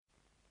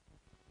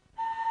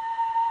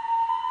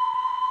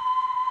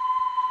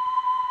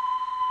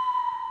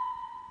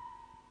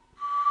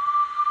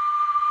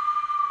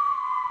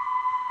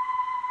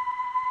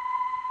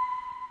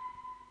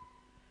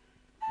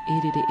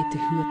Erere e te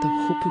huata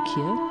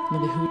hopukia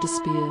when the huata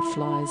spear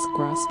flies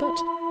grasp it.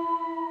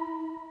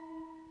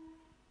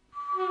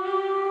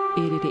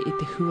 Erere e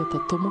te huata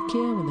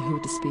tomokia when the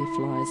huata spear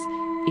flies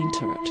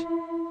enter it.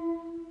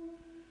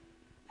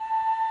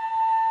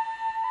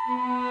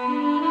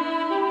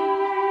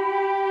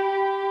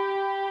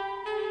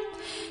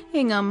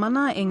 E ngā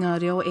mana, e ngā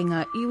reo, e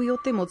ngā iwi o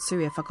te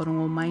motu e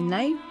whakarongo mai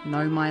nei,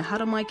 nau mai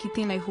hara mai ki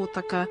tēnei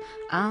hōtaka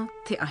a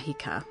Te Ahi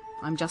Ka.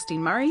 I'm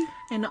Justine Murray.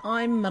 And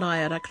I'm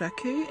Maraea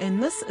Rakuraku,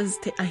 and this is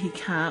Te Ahi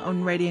Ka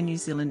on Radio New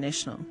Zealand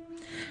National.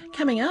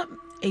 Coming up,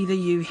 either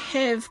you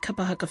have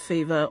kapahaka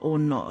fever or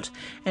not,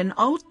 and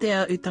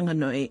Aotea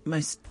Utanganui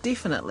most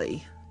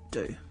definitely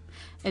do.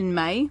 In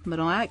May,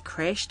 Maraea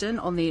crashed in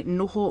on the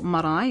Noho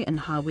Marae in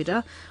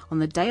Hawera on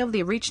the day of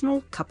the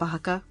regional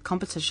Kapahaka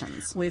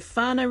Competitions. Where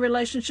whānau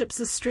relationships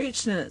are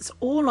stretched and it's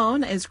all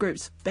on as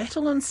groups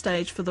battle on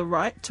stage for the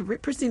right to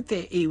represent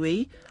their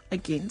iwi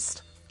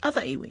against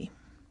other iwi.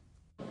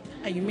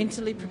 Are you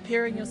mentally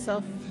preparing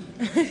yourself?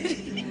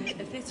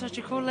 If that's what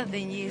you call it,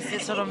 then yes,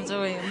 that's what I'm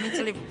doing. I'm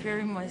mentally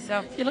preparing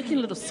myself. You're looking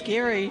a little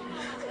scary.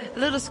 A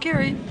little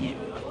scary?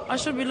 I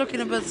should be looking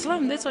a bit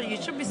slim. That's what you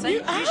should be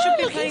saying. You should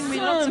be looking paying me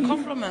slim. lots of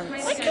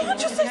compliments. My God,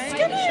 you're so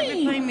skinny. You should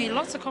be paying me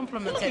lots of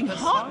compliments. You're looking at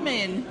this hot, time.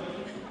 man.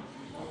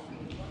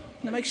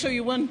 Now make sure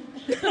you win.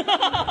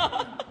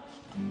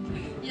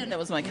 Yeah, that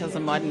was my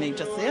cousin Maidani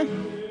just there.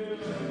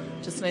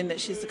 Just knowing that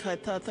she's the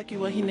kaitātaki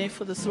wahine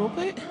for this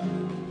rōpū.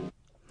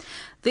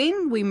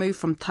 Then we move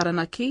from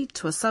Taranaki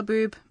to a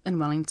suburb in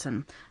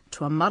Wellington,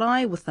 to a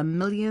marae with $1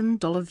 million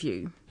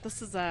view.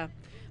 This is a,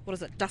 what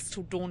is it, dusk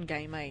till dawn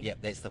game, eh? Yep,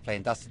 that's the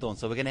plan, dusk till dawn.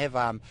 So we're going to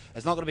have,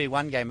 it's not going to be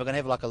one game, we're going to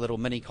have like a little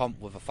mini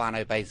comp with a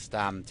whānau-based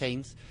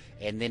teams,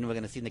 and then we're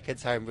going to send the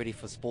kids home ready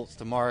for sports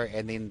tomorrow,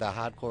 and then the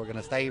hardcore are going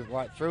to stay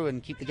right through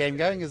and keep the game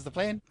going is the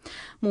plan.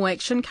 More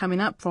action coming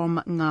up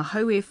from Ngā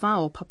Hauewha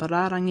o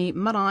Papararangi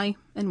Marae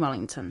in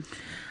Wellington.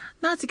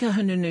 Ngāti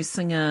Kahungunu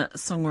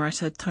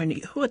singer-songwriter Toni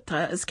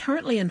Huata is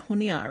currently in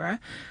Honiara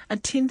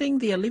attending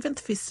the 11th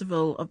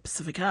Festival of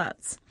Pacific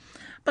Arts.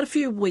 But a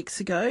few weeks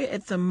ago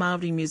at the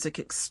Maori music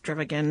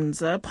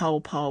extravaganza Pao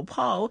Pao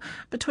Pao,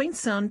 between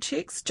sound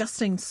checks,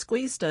 Justine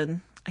squeezed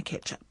in a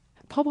catch-up.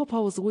 Pao Pao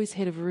Pao has always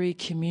had a very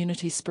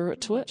community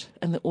spirit to it,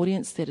 and the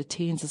audience that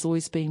attends has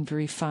always been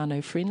very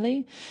whānau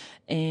friendly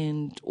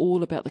and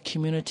all about the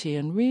community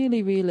and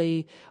really,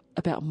 really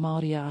about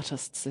Maori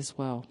artists as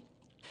well.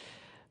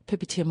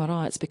 Pipitia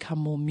Marae, it's become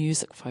more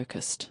music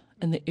focused.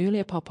 In the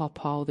earlier Pao Pao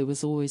Pao, there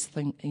was always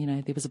there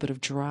was a bit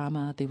of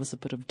drama, there was a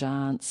bit of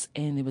dance,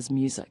 and there was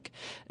music.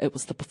 It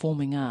was the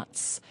performing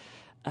arts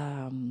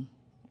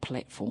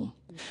platform.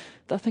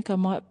 I think I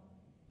might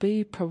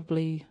be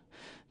probably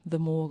the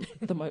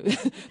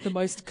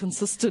most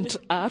consistent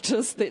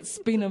artist that's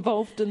been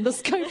involved in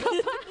this kaupapa.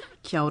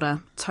 Kia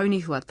ora, Toni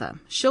Huata.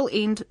 She'll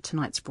end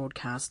tonight's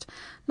broadcast.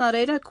 Nā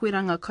reira, koe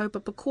ranga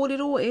kaupapa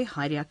kōrero e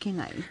haere ake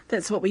nei.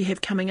 That's what we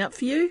have coming up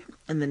for you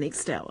in the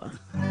next hour.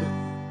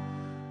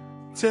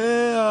 Te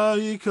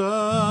Ahi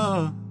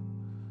Ka,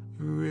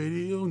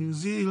 Radio New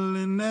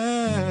Zealand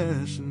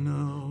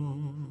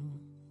National.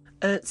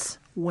 It's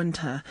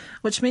winter,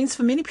 which means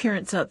for many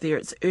parents out there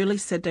it's early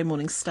Saturday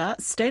morning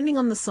start, standing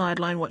on the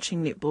sideline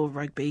watching netball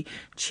rugby,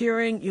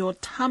 cheering your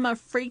tama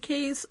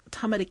freakies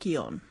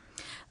tamariki on.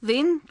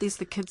 Then there's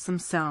the kids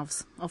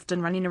themselves,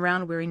 often running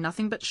around wearing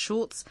nothing but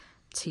shorts,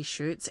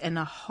 t-shirts and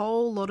a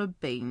whole lot of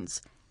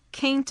beans,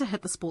 keen to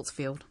hit the sports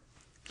field.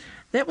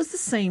 That was the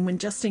scene when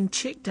Justine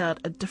checked out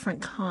a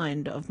different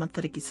kind of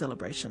matariki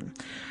celebration.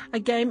 A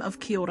game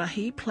of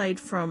ki-o-rahi played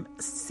from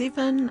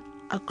 7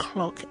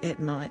 o'clock at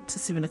night to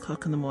 7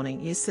 o'clock in the morning.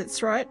 Yes,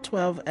 that's right,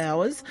 12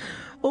 hours.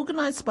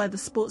 Organised by the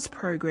sports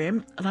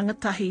program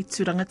Rangatahi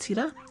Tu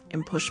Rangatira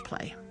and Push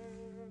Play.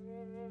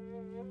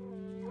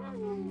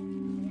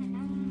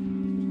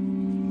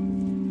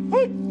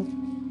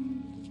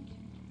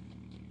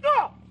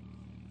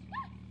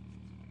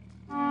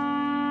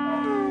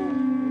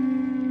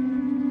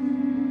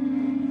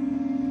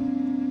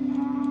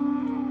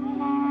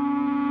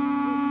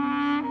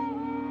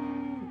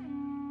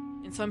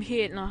 So I'm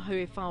here at Ngā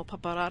Hauewha o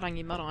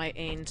Papararangi Marae,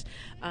 and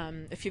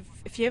if you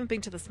haven't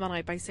been to this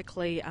marae,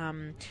 basically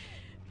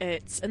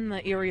it's in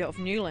the area of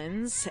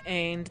Newlands,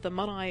 and the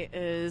marae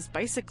is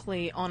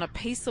basically on a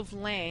piece of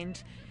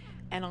land,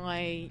 and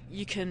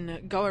you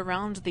can go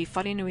around the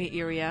wharenui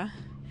area,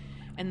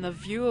 and the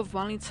view of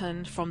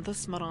Wellington from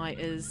this marae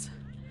is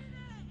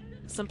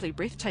simply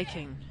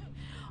breathtaking.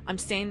 I'm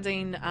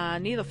standing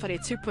near the whare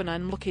tupuna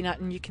and looking out,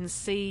 and you can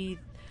see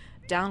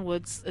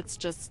downwards, it's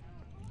just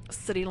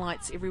city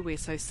lights everywhere.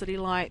 So city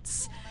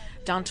lights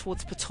down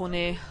towards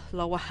Petone,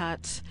 Lower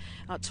Hutt,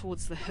 out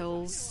towards the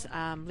hills,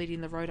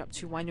 leading the road up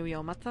to Wainui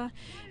o Mata.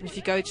 And if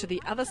you go to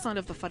the other side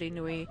of the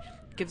wharenui,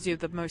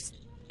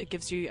 it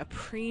gives you a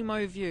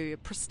primo view, a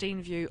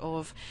pristine view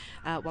of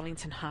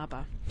Wellington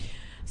Harbour.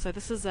 So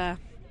this is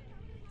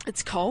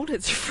it's cold,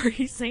 it's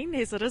freezing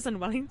as it is in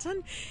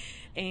Wellington,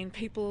 and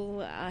people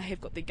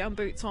have got their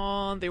gumboots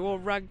on, they're all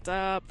rugged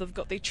up, they've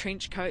got their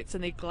trench coats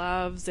and their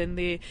gloves and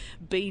their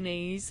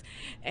beanies,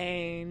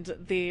 and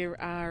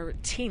there are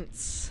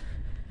tents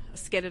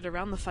scattered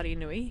around the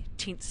wharenui,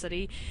 tent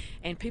city,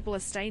 and people are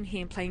staying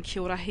here and playing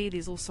ki-o-rahi.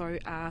 There's also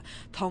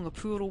taonga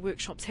pūoro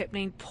workshops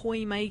happening,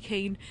 poi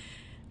making.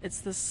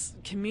 It's this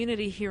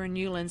community here in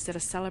Newlands that are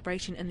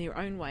celebrating in their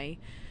own way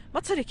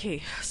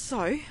Matariki.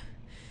 So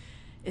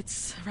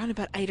it's around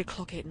about 8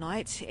 o'clock at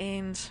night,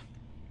 and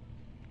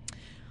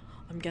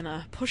I'm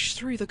gonna push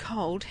through the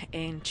cold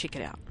and check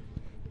it out.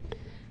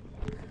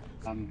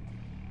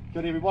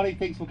 Good everybody,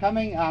 thanks for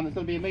coming. It's going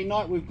to be a mean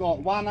night. We've got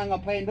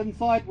wānanga planned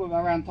inside with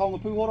around Tonga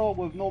Pūhoro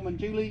with Norman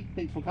Julie.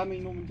 Thanks for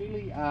coming, Norman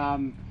Julie.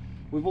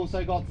 We've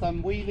also got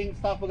some weaving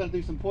stuff. We're going to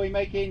do some poi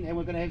making, and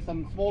we're going to have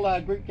some smaller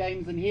group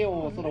games in here,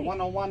 or sort of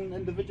one-on-one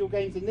individual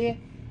games in there.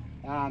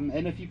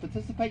 And if you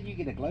participate, you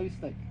get a glow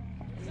stick.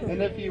 And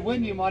if you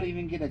win, you might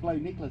even get a glow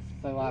necklace.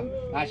 So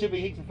it should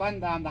be heaps of fun.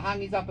 The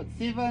hangi's up at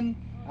 7.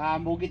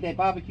 We'll get that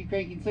barbecue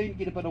cranking soon,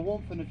 get a bit of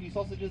warmth and a few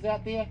sausages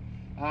out there.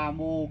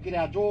 We'll get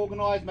our draw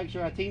organised, make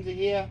sure our teams are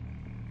here,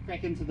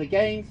 crack into the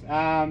games.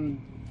 The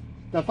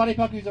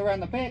wharepakus are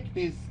around the back.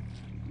 There's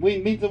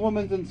men's and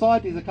women's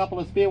inside. There's a couple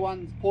of spare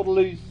ones,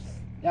 portaloos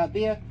out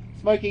there.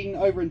 Smoking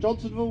over in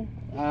Johnsonville.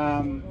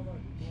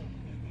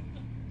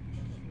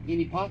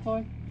 Any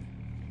partai?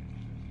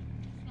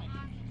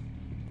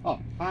 Oh,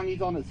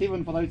 hangi's on at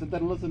 7 for those that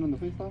didn't listen in the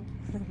first time.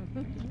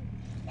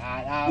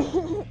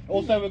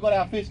 Also, we've got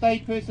our first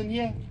aid person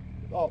here.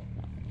 Oh,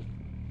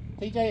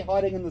 TJ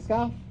hiding in the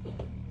scarf.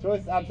 So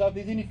if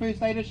there's any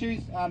first aid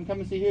issues, come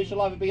and see her.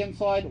 She'll either be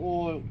inside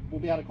or we'll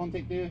be able to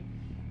contact her.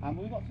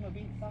 We've got some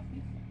event stuff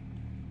here.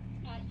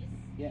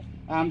 Yes.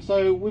 Yeah.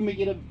 So when we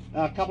get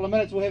a couple of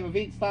minutes, we'll have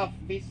event staff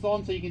vests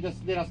on, so you can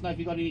just let us know if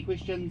you've got any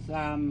questions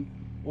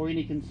or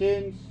any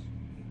concerns.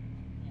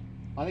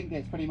 I think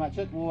that's pretty much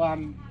it. We'll,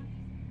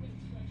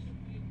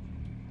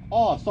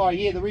 oh,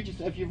 sorry, yeah,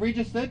 if you've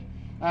registered,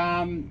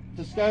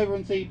 just go over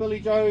and see Billy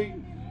Joe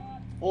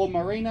or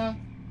Marina.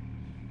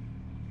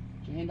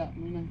 Put your hand up,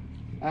 Marina.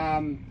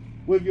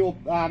 With your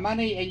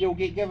money, and you'll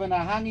get given a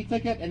hangi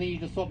ticket, and then you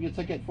just swap your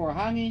ticket for a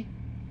hangi.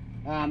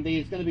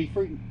 There's going to be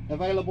fruit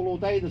available all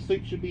day. The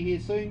soup should be here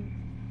soon.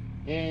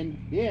 And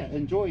yeah,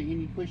 enjoy.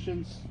 Any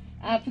questions?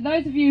 For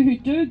those of you who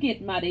do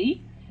get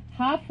muddy,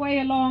 halfway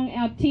along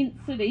our tent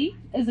city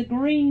is a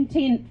green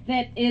tent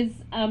that is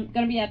going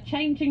to be our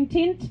changing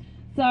tent.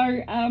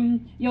 So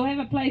you'll have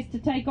a place to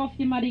take off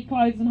your muddy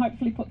clothes and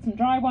hopefully put some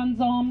dry ones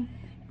on.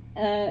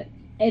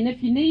 And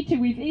if you need to,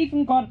 we've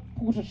even got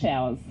porta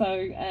showers,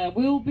 so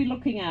we'll be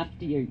looking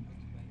after you.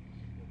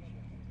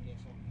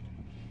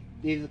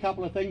 There's a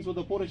couple of things with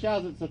the porta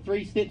showers. It's a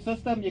 3-step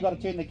system. You've got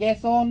to turn the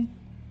gas on.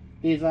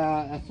 There's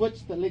a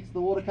switch that lets the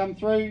water come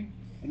through,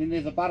 and then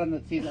there's a button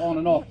that says on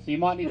and off. So you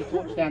might need a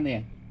torch down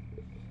there.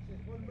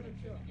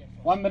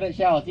 1 minute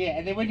showers, yeah.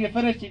 And then when you're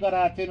finished, you've got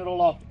to turn it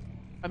all off.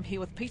 I'm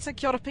here with Peter.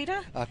 Kia ora, Peter.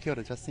 Kia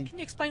ora, Justine. Can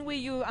you explain where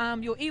you,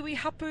 your iwi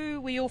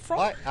hapu, where you're from?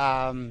 Right,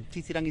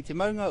 titirangi te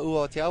maunga,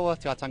 ua te awa,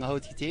 te atanga hou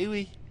te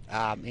iwi.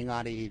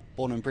 Engari,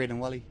 born and bred in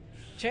Wally.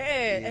 Sure.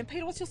 Yeah. And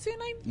Peter, what's your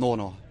surname?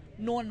 Nono.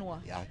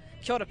 Noa. Yeah.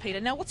 Kia ora,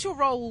 Peter. Now, what's your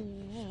role?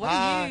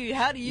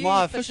 How do you?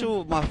 My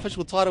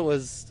official title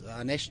was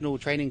National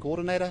Training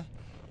Coordinator.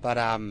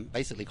 But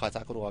basically, kai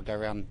tākoro, I go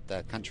around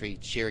the country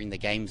sharing the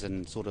games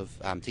and sort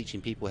of teaching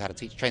people how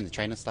to train the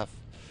trainer stuff.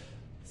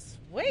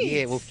 Sweet.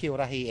 Yeah, with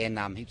ki-o-rahi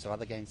and heaps of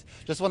other games.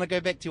 Just want to go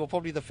back to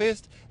probably the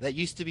first that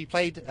used to be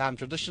played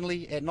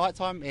traditionally at night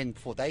time and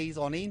for days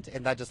on end,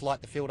 and they just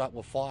light the field up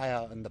with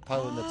fire and the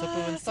po and the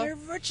tupu and stuff. So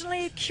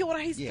originally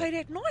ki-o-rahi's played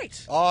at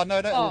night? Oh, no,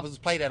 it was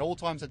played at all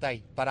times a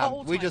day.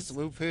 But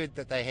we've heard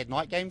that they had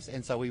night games,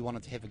 and so we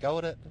wanted to have a go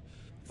at it.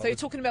 So you're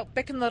talking about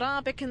back in the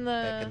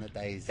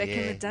days. Back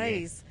in the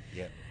days.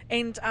 Yeah.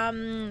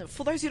 And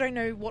for those who don't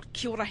know what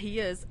ki-o-rahi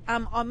is,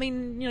 I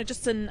mean,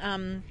 just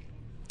in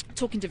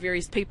talking to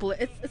various people,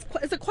 is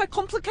it quite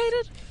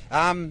complicated?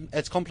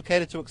 It's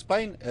complicated to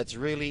explain. It's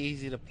really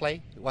easy to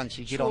play. Once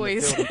you get on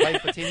the field and play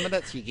for 10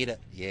 minutes, you get it.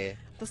 Yeah.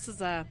 This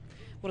is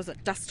what is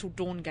it, dusk till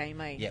dawn game,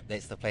 eh? Yep,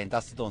 that's the plan,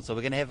 dusk till dawn. So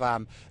we're going to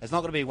have, it's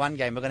not going to be one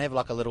game, we're going to have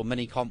like a little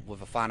mini comp with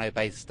a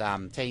whānau-based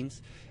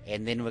teams,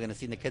 and then we're going to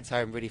send the kids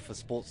home ready for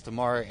sports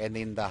tomorrow, and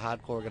then the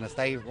hardcore are going to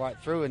stay right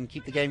through and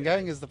keep the game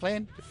going is the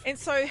plan. And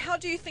so how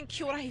do you think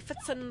ki-o-rahi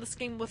fits in the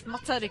scheme with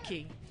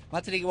Matariki?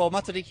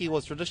 Matariki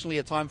was traditionally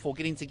a time for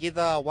getting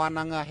together,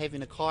 wānanga,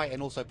 having a kai,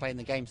 and also playing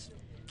the games.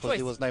 Because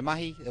there was no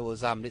mahi, it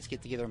was let's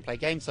get together and play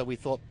games, so we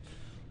thought,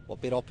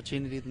 what better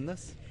opportunity than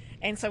this?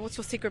 And so what's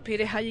your secret,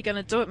 Peter? How are you going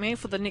to do it, man,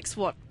 for the next,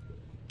 12,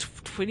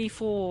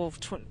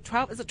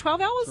 is it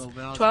 12 hours? 12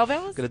 hours. 12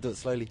 hours? Got to do it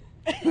slowly.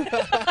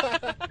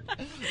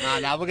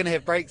 No, we're going to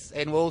have breaks,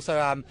 and we'll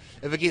also,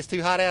 if it gets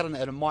too hard out and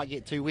it might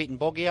get too wet and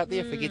boggy out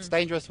there, if it gets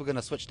dangerous, we're going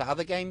to switch to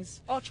other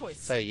games. Oh, choice.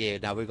 So yeah,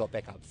 no, we've got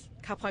backups.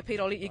 Ka pai,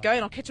 Peter, I'll let you go,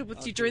 and I'll catch up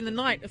with you during the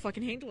night if I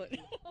can handle it.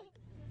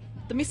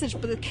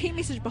 The key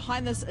message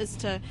behind this is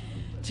to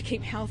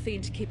keep healthy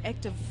and to keep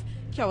active.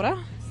 Kia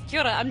ora. Kia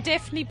ora, I'm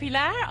Daphne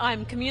Pilar.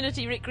 I'm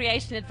Community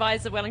Recreation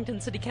Advisor,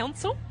 Wellington City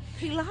Council.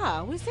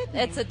 Pilar, where's that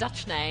name? It's a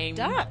Dutch name.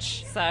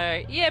 Dutch?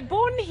 So, yeah,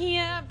 born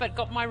here, but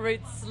got my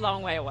roots a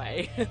long way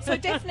away. So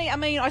Daphne, I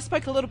mean, I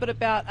spoke a little bit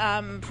about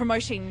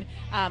promoting,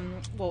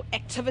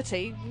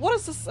 activity. What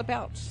is this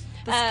about?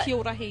 This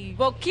ki-o-rahi?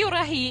 Well,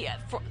 ki-o-rahi,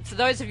 for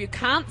those of you who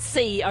can't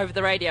see over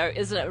the radio,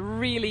 is a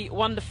really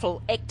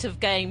wonderful active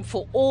game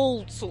for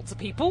all sorts of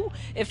people.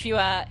 If you're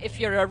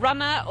a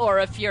runner or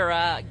if you're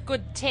a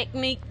good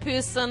technique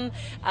person,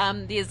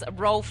 there's a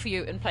role for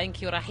you in playing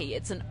ki-o-rahi.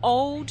 It's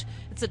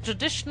a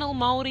traditional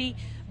Maori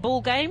ball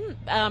game,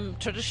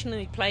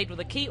 traditionally played with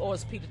a key, or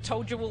as Peter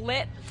told you all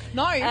that.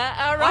 No,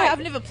 right.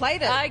 I've never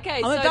played it.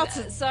 Okay, I'm about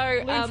to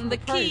so the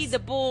pros. key, the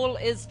ball,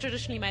 is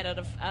traditionally made out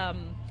of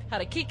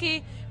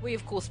harakeke. We,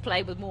 of course,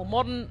 play with more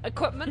modern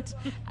equipment.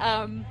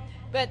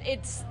 But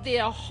it's the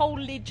whole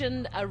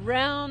legend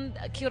around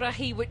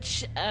ki-o-rahi,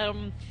 which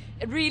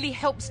it really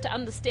helps to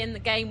understand the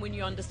game when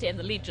you understand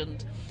the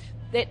legend.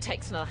 That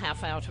takes another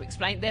half hour to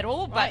explain that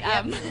all, but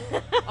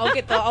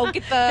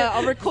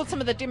I'll record some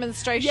of the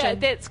demonstration. Yeah,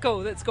 that's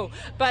cool.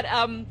 But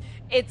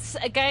it's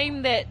a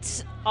game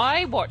that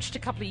I watched a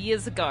couple of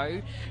years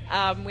ago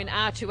when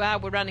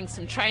Aotea were running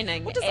some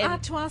training. What does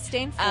Aotea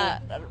stand for?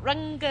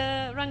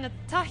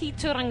 Rangatahi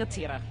to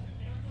rangatira.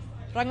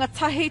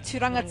 Rangatahi to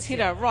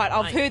rangatira. Right,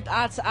 I've heard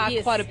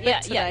Aotea quite a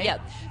bit today. Yeah.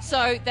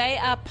 So they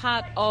are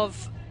part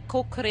of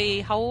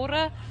Kokore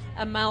Haora,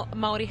 a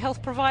Maori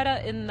health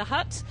provider in the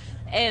hut,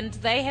 and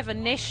they have a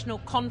national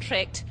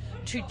contract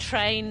to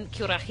train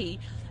ki-o-rahi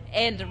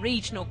and a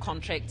regional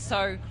contract.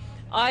 So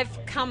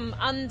I've come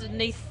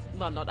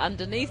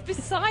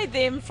beside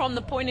them from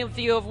the point of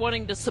view of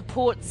wanting to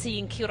support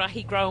seeing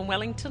ki-o-rahi grow in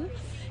Wellington.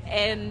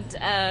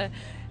 And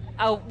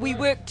we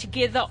work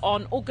together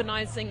on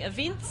organising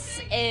events,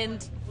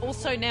 and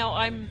also now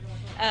I'm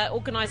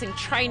organising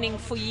training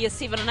for year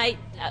 7 and 8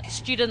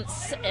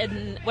 students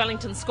in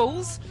Wellington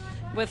schools,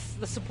 with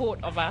the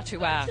support of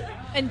Aotea.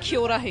 In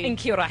ki-o-rahi? In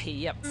ki-o-rahi,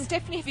 yep.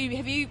 Stephanie,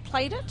 have you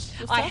played it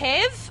yourself?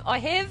 I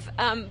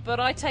have, but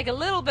I take a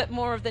little bit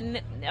more of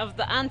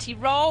the auntie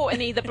role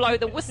and either blow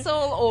the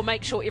whistle or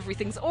make sure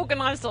everything's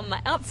organised on the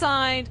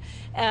outside,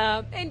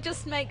 and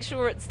just make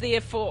sure it's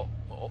there for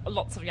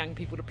lots of young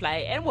people to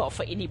play, and well,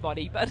 for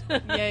anybody. But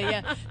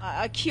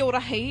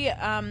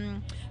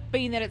ki-o-rahi,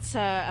 being that it's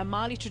a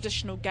Māori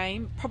traditional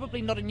game,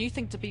 probably not a new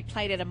thing to be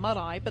played at a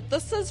marae, but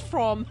this is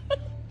from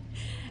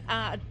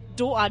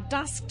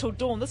dusk till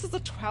dawn. This is a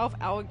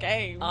 12-hour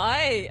game.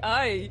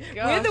 Aye.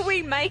 Gosh. Whether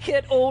we make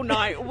it all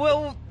night,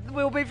 we'll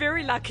be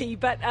very lucky.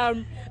 But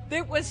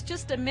that was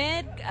just a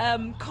mad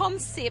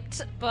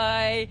concept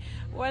by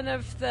one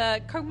of the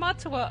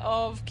kaumātua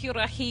of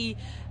ki-o-rahi,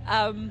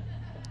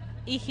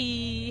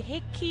 Ihi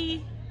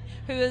Heki,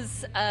 who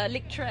is a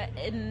lecturer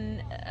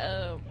in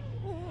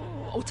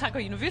Otago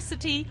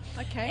University.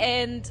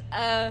 Okay. And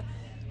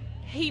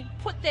he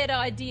put that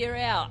idea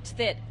out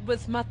that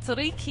with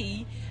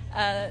matariki,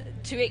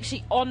 to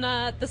actually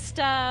honour the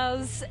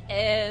stars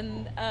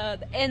and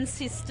the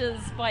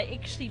ancestors by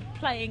actually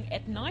playing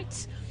at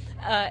night.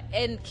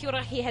 And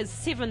ki-o-rahi has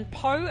 7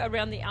 po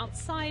around the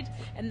outside,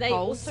 and they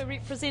also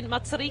represent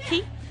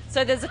matariki.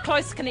 So there's a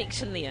close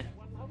connection there.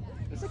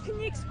 So can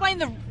you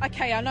explain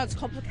okay, I know it's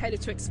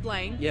complicated to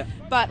explain. Yeah.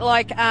 But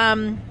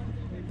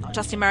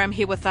Justine Murray, I'm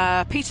here with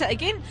Peter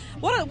again.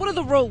 What are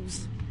the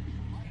rules?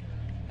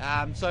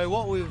 So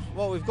what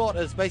we've got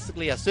is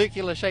basically a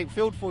circular shaped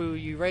field for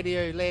you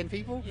radio land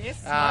people.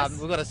 Yes. Nice.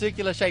 We've got a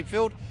circular shaped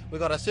field. We've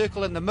got a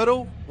circle in the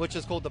middle, which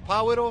is called the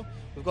pāwero.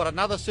 We've got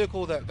another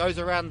circle that goes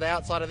around the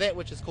outside of that,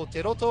 which is called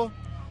te roto,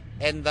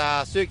 and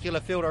the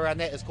circular field around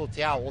that is called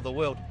te ao, or the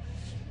world.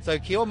 So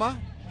kioma,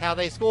 how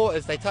they score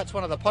is they touch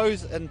one of the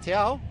pos in te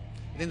ao,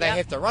 then they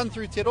have to run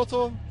through te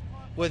roto,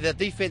 where the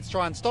defence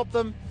try and stop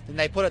them, then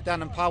they put it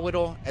down in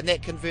pāwero, and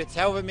that converts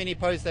however many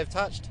pos they've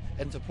touched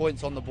into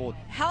points on the board.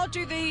 How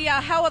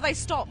are they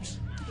stopped?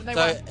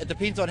 It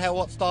depends on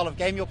what style of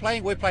game you're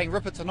playing. We're playing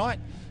Ripper tonight,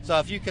 so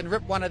if you can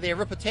rip one of their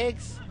Ripper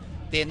tags,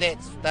 then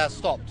they're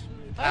stopped.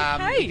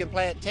 Okay. You can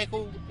play at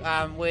tackle,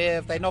 where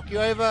if they knock you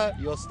over,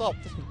 you're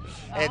stopped.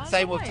 And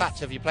same with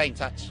touch, if you're playing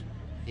touch.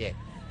 Yeah.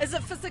 Is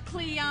it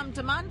physically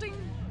demanding?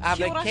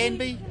 It can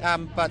be,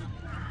 but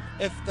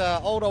if the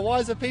older,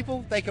 wiser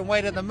people, they can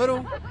wait in the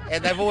middle,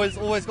 and they've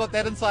always got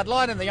that inside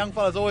line, and the young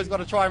fella's always got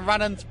to try and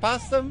run in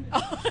past them.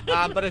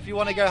 But if you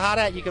want to go hard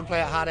out, you can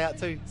play it hard out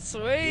too.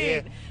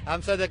 Sweet. Yeah.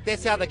 So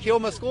that's how the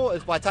kioma score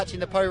is, by touching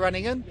the po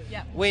running in.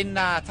 Yep. When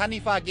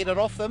taniwha get it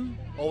off them,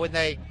 or when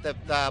the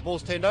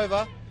ball's turned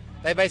over,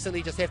 they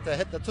basically just have to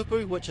hit the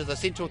tupu, which is a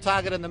central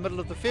target in the middle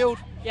of the field.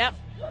 Yep.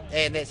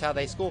 And that's how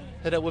they score.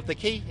 Hit it with the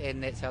key,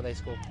 and that's how they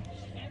score.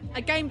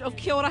 A game of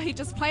ki-o-rahi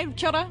just played.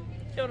 Kia ora.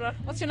 Kia ora.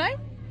 What's your name?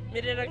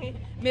 Maraerangi.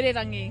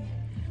 Maraerangi.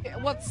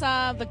 What's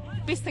the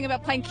best thing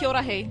about playing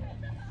ki-o-rahi?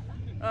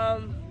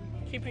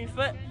 Keeping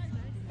fit.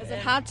 Is it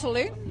hard to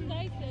learn?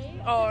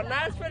 Oh, no,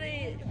 it's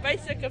pretty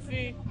basic if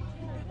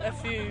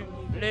you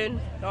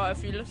learn, or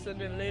if you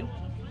listen and learn.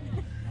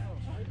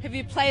 Have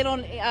you played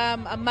on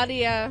a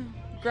muddier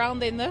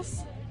ground than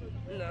this?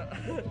 No.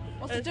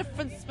 What's the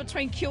difference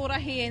between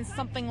ki-o-rahi and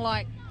something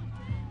like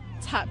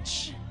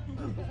touch?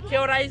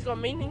 Ki-o-rahi's got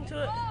meaning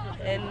to it,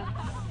 and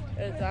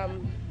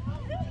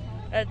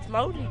it's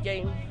Maori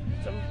game.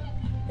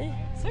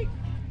 Sweet.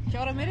 Kia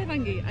ora,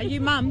 Maraerangi. Are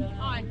you mum?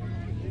 Hi.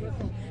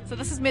 So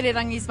this is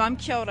Maraerangi's mum,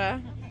 kia ora.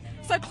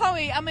 So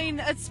Chloe, I mean,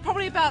 it's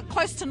probably about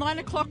close to 9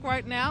 o'clock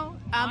right now.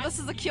 This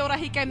is a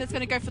ki-o-rahi game that's going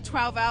to go for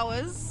 12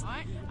 hours.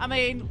 I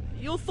mean,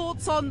 your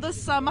thoughts on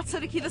this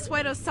matariki, this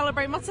way to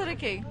celebrate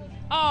matariki?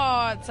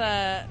 Oh, it's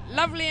a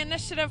lovely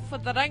initiative for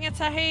the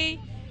rangatahi.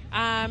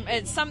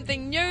 It's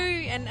something new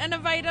and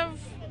innovative.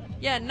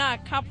 Yeah,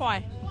 ka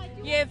pai.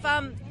 Do you have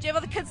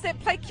other kids that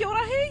play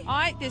ki-o-rahi?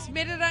 Aye, there's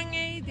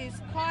Merarangi, there's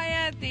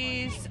Kaya,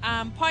 there's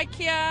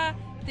Paikia,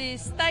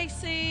 there's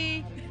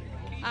Stacey,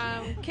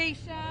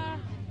 Keisha,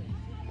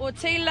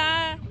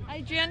 Ortila,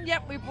 Adrian.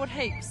 Yep, we brought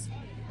heaps.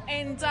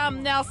 And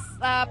now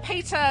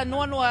Peter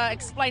Noanua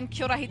explained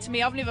ki-o-rahi to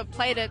me. I've never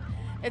played it.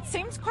 It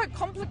seems quite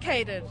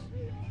complicated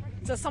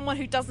to someone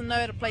who doesn't know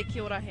how to play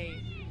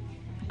ki-o-rahi.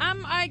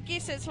 I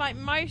guess it's like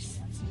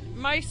most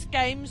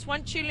games.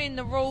 Once you learn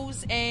the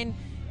rules and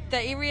the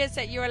areas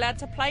that you're allowed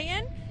to play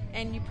in,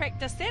 and you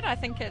practice that, I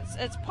think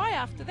it's pai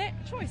after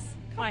that choice.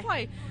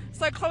 Pai.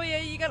 So Chloe,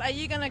 are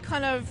you gonna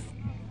kind of?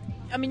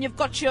 I mean, you've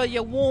got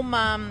your warm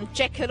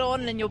jacket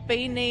on and your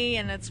beanie,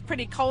 and it's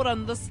pretty cold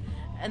in this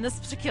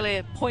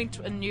particular point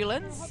in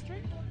Newlands.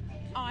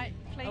 Aye,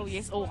 please. Oh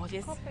yes. Oh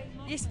yes.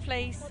 Yes,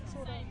 please.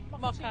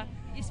 Mocha.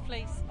 Yes,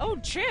 please. Oh,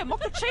 cheer,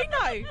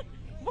 mochaccino.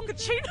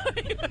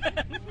 Mochaccino.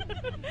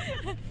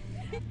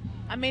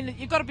 I mean,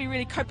 you've got to be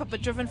really kaupapa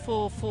driven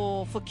for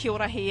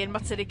ki-o-rahi and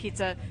matariki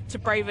to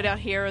brave it out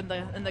here in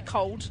the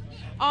cold.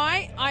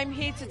 I'm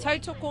here to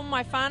tautoko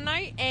my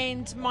whānau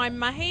and my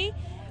mahi.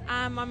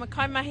 I'm a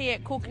kaimahi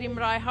at Kōkiri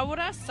Marae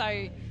Hauora,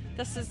 so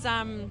this is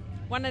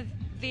one of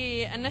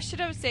the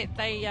initiatives that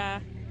they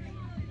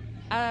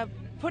are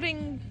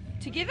putting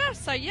together.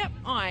 So yep,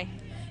 Yeah,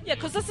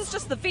 because this is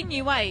just the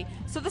venue, eh?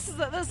 So this is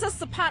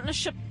the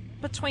partnership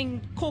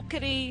between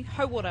Kōkiri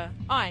Hauora.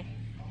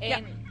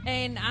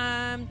 And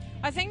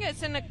I think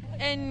it's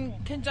in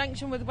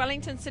conjunction with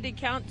Wellington City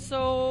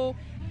Council.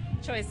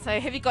 Choice. So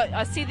have you got?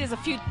 I see there's a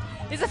few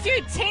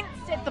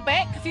tents at the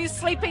back, a few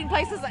sleeping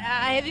places.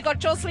 Have you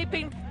got your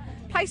sleeping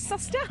place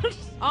sussed out?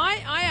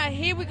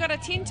 Here we got a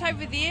tent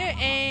over there,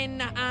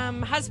 and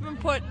husband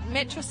put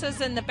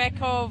mattresses in the back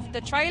of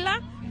the trailer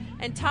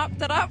and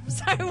tarped it up,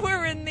 so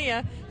we're in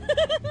there.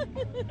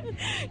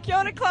 Kia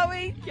ora,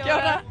 Chloe. Kia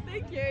ora.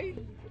 Thank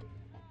you.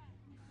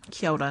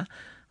 Kia ora.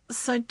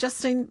 So,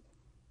 Justine,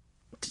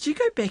 did you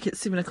go back at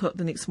 7 o'clock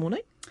the next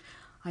morning?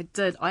 I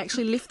did. I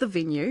actually left the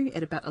venue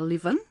at about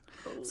 11.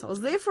 So I was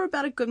there for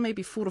about a good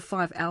maybe 4 to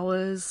 5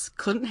 hours.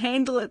 Couldn't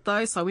handle it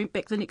though, so I went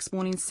back the next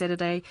morning,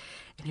 Saturday,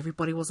 and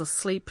everybody was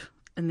asleep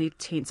in their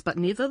tents. But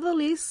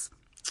nevertheless,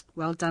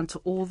 well done to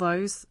all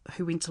those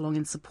who went along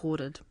and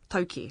supported.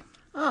 Tauke.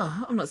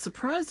 Oh, I'm not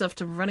surprised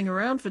after running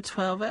around for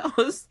 12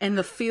 hours. And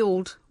the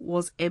field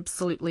was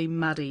absolutely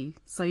muddy.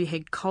 So you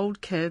had cold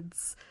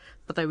kids,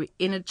 but they were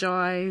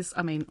energised.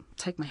 I mean,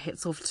 take my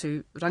hats off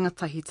to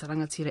rangatahi, te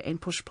rangatira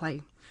and push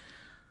play.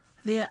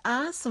 There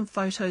are some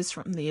photos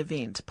from the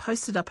event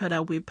posted up at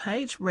our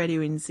webpage,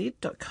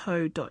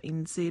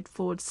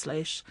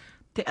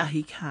 radionz.co.nz/Te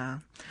Ahi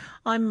Ka.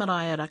 I'm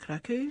Maraea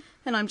Rakuraku.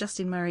 And I'm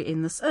Justine Murray,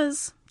 and this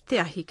is Te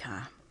Ahi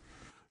Ka.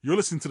 You're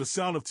listening to the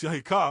sound of Te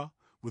Ahi Ka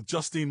with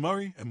Justine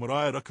Murray and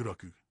Maraea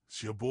Rakuraku.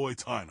 It's your boy,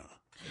 Taina.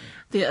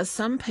 There are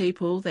some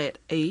people that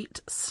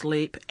eat,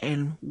 sleep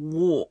and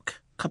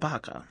walk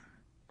kapahaka.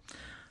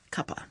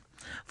 Kapa.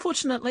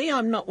 Fortunately,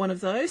 I'm not one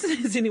of those,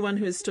 as anyone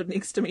who has stood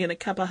next to me in a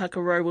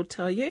kapahaka row will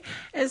tell you,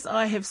 as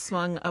I have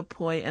swung a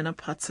poi and a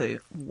patu.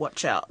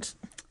 Watch out.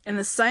 And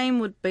the same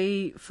would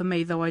be for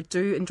me, though I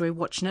do enjoy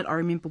watching it. I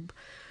remember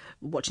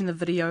watching the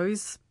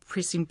videos,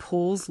 pressing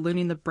pause,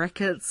 learning the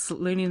brackets,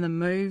 learning the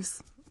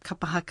moves.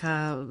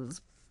 Kapahaka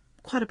was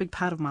quite a big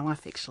part of my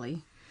life,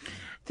 actually.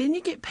 Then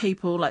you get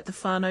people like the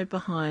whānau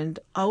behind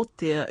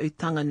Aotea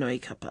Utanganui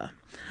kapa.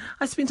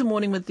 I spent a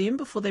morning with them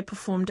before they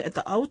performed at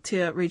the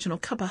Aotea Regional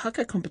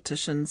Kapahaka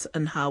Competitions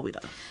in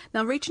Hāwera.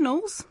 Now,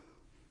 regionals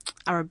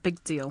are a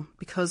big deal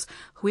because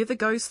whoever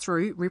goes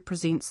through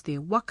represents their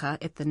waka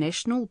at the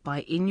national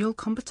biennial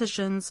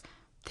competitions,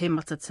 te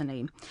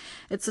matatini.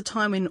 It's a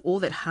time when all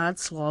that hard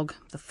slog,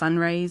 the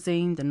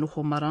fundraising, the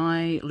noho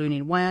marae,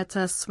 learning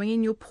waiata,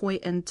 swinging your poi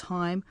in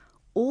time,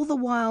 all the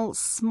while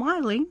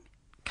smiling,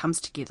 comes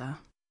together.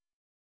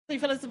 You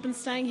fellas have been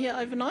staying here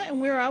overnight,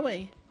 and where are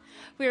we?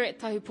 We're at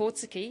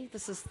Tahupōtiki.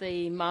 This is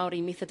the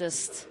Maori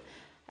Methodist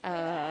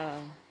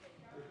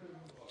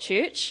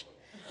church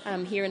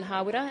here in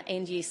Hāwera,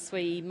 and yes,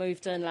 we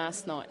moved in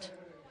last night.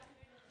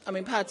 I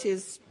mean,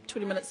 Pātea's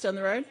 20 minutes down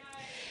the road?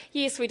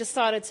 Yes, we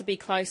decided to be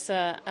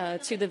closer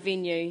to the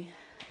venue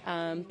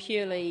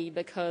purely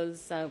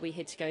because we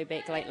had to go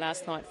back late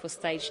last night for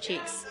stage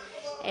checks,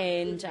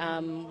 and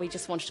we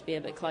just wanted to be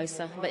a bit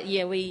closer. But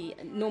yeah, we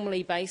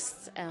normally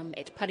based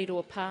at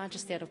Pariroa Pā,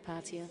 just out of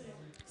Pātea.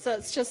 So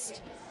it's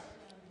just,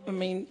 I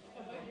mean,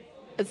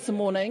 it's the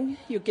morning,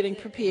 you're getting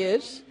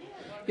prepared,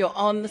 You're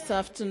on this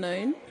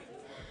afternoon.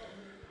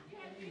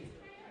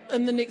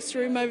 In the next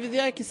room over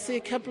there, I can see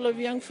a couple of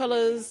young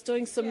fellas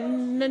doing some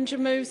ninja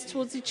moves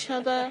towards each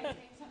other.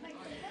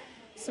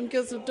 Some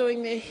girls are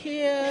doing their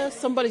hair.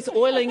 Somebody's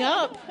oiling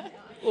up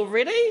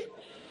already.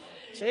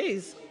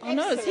 Jeez. Oh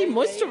no, is he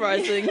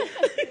moisturising?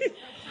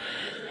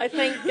 I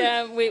think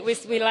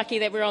we're lucky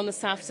that we're on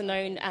this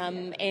afternoon,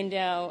 and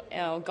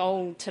our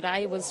goal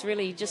today was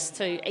really just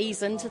to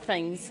ease into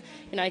things,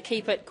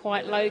 keep it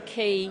quite low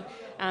key,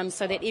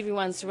 so that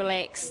everyone's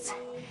relaxed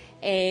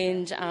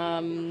and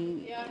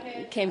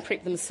can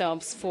prep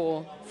themselves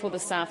for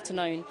this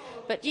afternoon.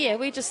 But yeah,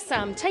 we're just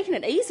taking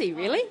it easy,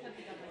 really.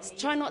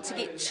 Try not to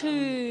get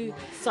too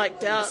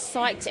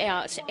psyched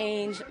out,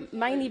 and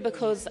mainly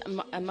because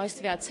most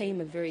of our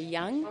team are very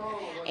young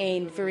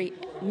and very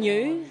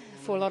new.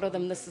 For a lot of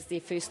them, this is their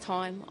first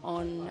time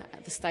on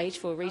the stage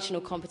for a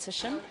regional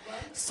competition,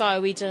 so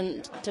we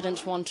didn't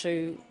want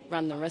to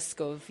run the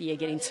risk of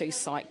getting too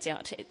psyched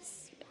out. It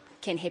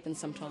can happen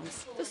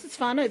sometimes. This is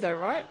whānau though,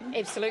 right?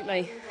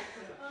 Absolutely,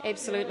 all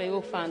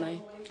whānau.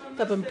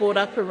 They've been brought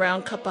up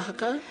around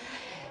kapahaka?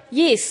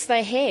 Yes,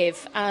 they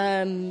have,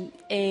 and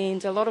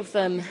a lot of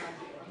them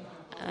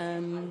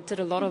did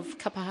a lot of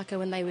kapahaka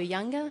when they were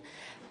younger,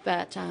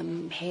 but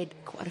had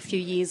quite a few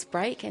years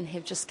break and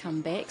have just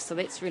come back, so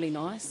that's really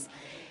nice.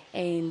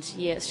 And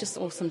yeah, it's just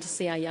awesome to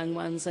see our young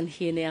ones in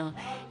here now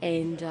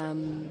and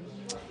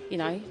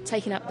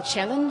taking up the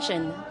challenge,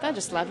 and they're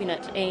just loving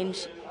it. And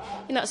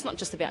it's not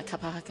just about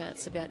kapahaka,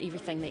 it's about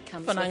everything that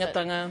comes with it.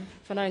 Whanaungatanga,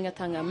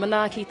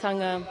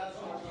 manaakitanga.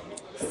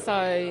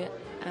 So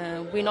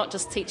we're not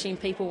just teaching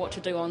people what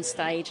to do on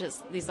stage,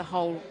 there's a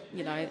whole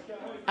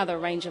other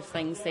range of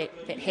things that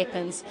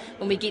happens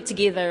when we get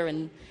together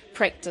and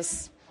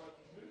practice.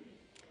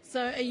 So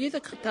are you the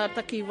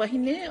kaitātaki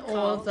wahine or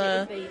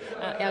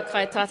our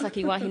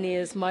kaitātaki wahine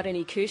is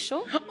Marini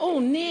Kershaw. Oh,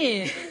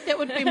 ne. That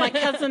would be my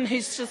cousin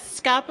who's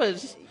just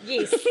scarpered.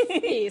 Yes,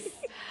 yes.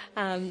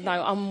 No,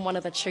 I'm one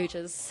of the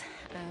tutors.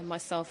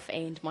 Myself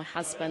and my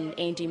husband,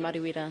 Andy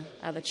Maruera,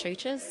 are the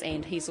tutors,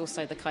 and he's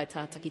also the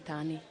kaitātaki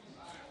tāne.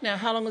 Now,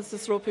 how long has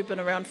this rōpū been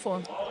around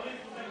for?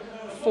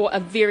 For a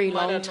very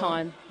long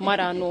time.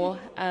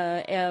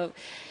 Maraea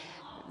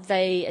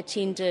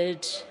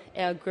Rakuraku.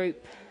 Our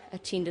group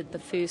attended the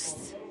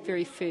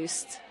very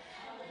first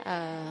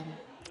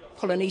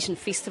Polynesian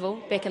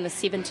festival back in the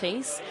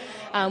 70s.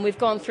 We've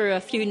gone through a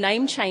few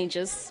name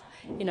changes.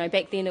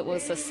 Back then it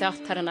was the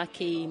South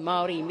Taranaki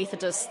Maori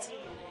Methodist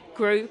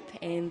group,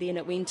 and then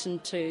it went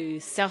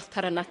into South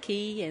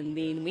Taranaki, and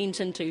then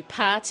went into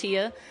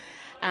Pātea,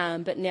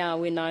 but now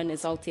we're known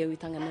as Aotea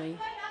Utanganui.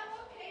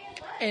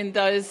 And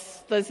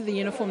those are the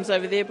uniforms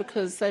over there,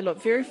 because they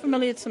look very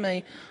familiar to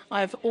me.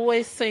 I've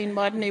always seen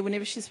Marini,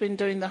 whenever she's been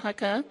doing the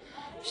haka,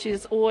 she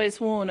has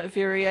always worn a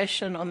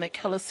variation on that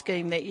colour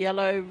scheme, that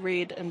yellow,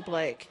 red and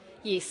black.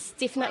 Yes,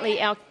 definitely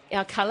our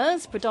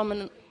colours,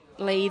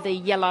 predominantly the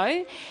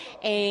yellow,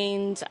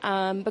 and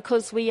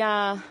because we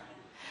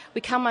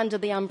come under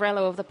the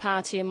umbrella of the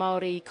Pātea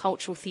Māori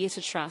Cultural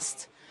Theatre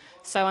Trust.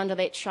 So under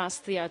that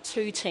trust there are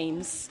two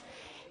teams,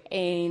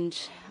 and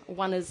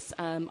one is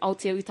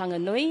Aotea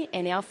Utanganui,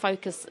 and our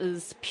focus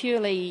is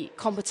purely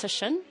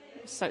competition,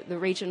 so the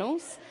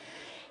regionals,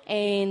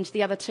 and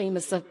the other team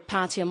is the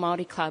Pātea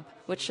Māori Club,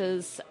 which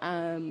is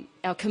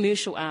our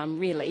commercial arm,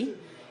 really.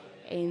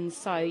 And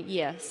so,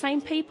 yeah,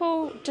 same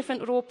people,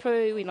 different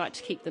rōpū. We like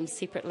to keep them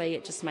separately.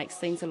 It just makes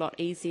things a lot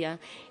easier.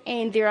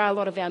 And there are a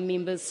lot of our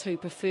members who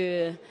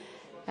prefer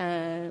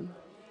the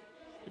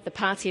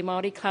Pātea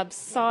Māori Club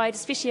side,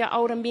 especially our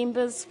older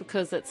members,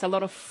 because it's a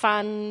lot of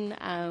fun.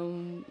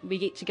 We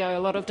get to go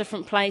a lot of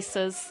different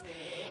places.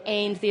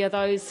 And there are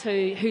those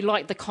who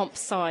like the comp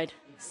side.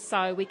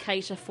 So we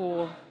cater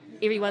for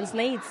everyone's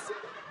needs.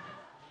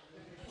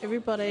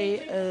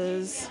 Everybody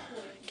is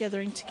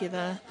gathering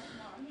together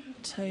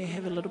to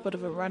have a little bit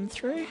of a run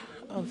through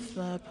of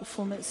the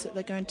performance that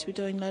they're going to be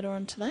doing later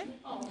on today.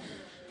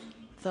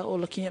 They're all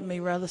looking at me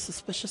rather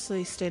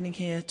suspiciously, standing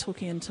here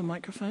talking into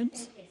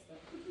microphones.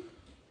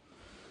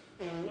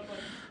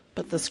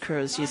 But this crew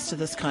is used to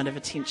this kind of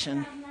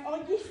attention.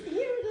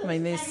 I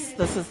mean, this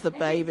is the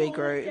baby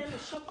group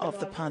of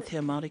the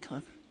Pātea Māori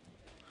Club.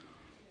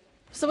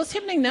 So what's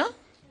happening now?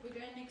 We're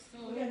going next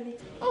door.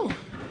 Oh,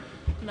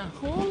 in a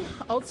hall,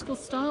 old school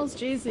styles.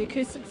 Geez, the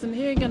acoustics in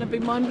here are going to be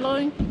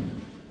mind-blowing.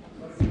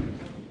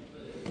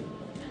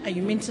 Are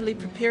you mentally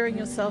preparing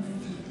yourself?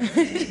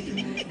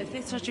 If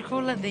that's what you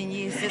call it, then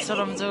yes, that's what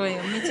I'm doing.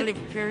 I'm mentally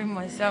preparing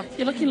myself.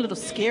 You're looking a little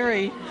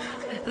scary.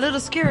 A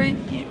little scary?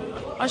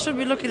 I should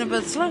be looking a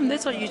bit slim.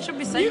 That's what you should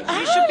be saying.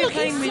 You should be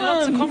paying me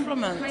lots of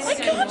compliments. My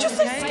God, you're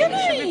so skinny.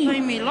 You should be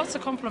paying me lots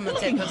of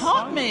compliments. You're looking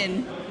hot,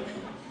 man.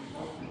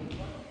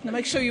 Now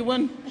make sure you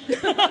win.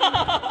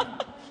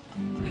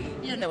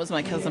 Yeah, that was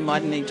my cousin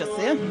Maideni just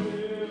there.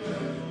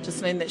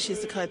 Just knowing that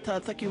she's the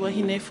kaitātaki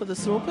wahine for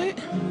this rōpū.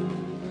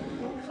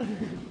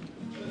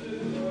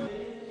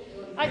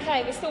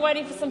 Okay, we're still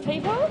waiting for some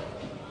people.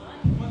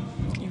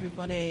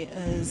 Everybody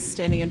is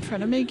standing in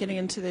front of me, getting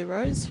into their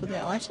rows for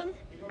their item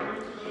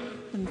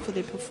and for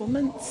their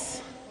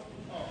performance.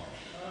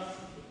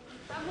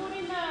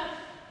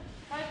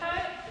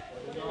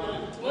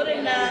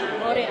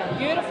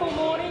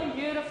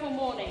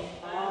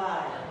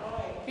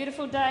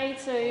 beautiful day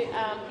to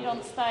get on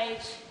the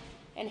stage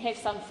and have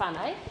some fun,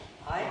 eh?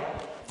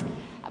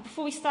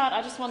 Before we start,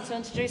 I just want to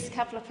introduce a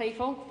couple of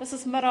people. This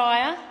is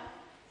Maraea.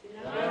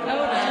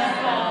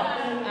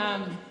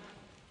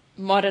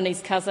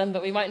 Moderni's cousin,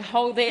 but we won't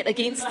hold that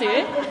against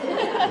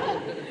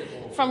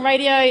her. From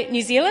Radio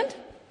New Zealand.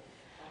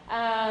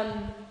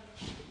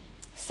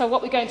 So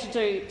what we're going to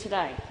do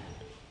today,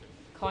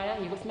 Kaya,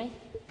 are you with me?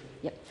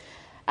 Yep.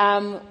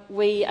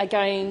 We are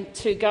going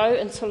to go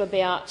until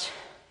about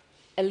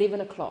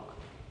 11 o'clock.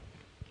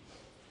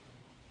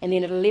 And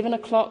then at 11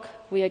 o'clock,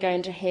 we are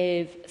going to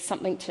have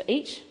something to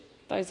eat.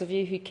 Those of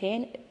you who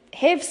can,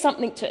 have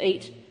something to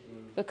eat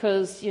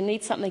because you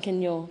need something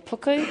in your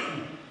puku.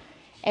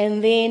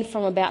 And then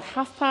from about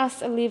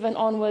 11:30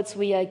 onwards,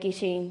 we are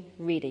getting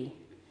ready.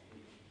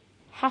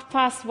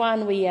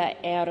 1:30, we are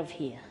out of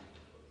here.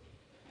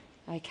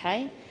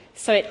 Okay?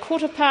 So at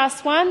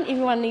 1:15,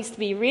 everyone needs to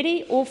be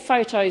ready, all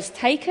photos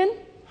taken.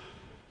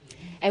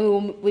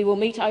 And we will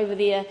meet over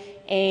there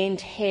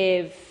and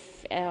have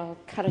our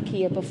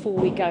karakia before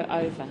we go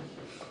over.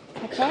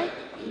 Okay?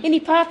 Any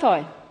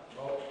pātai?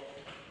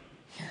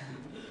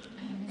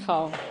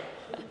 Cool.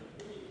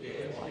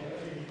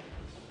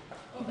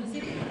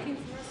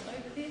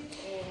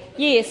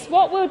 Yes,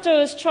 what we'll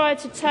do is try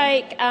not to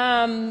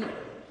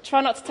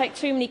take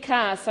too many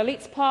cars. So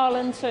let's pile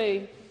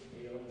into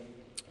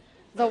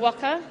the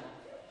waka.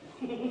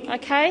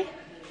 Okay?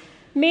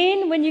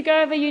 Men, when you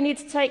go over, you need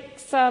to take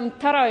some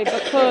taro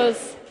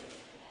because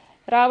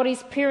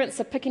Rawari's parents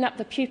are picking up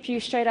the pew-pew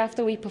straight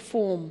after we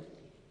perform.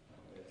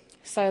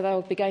 So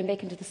they'll be going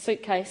back into the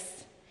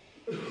suitcase.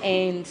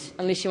 And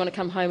unless you want to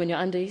come home in your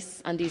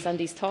undies,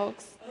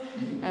 togs.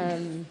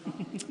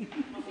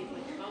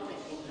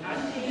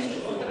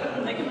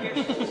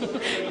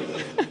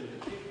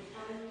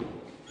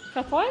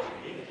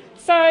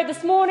 So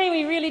this morning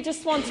we really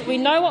just we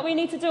know what we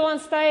need to do on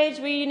stage,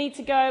 where you need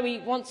to go. We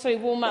want to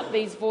warm up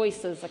these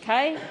voices,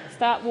 okay?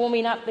 Start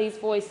warming up these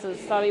voices.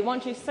 So we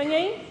want you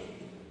singing.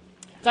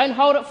 Don't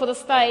hold it for the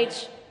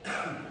stage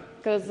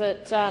because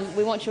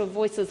we want your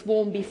voices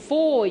warm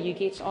before you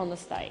get on the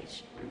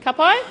stage.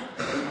 Kapai?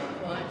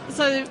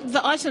 So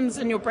the items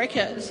in your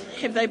bracket,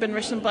 have they been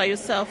written by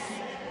yourself?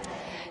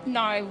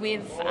 No,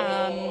 we've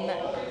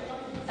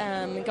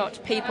got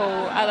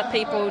other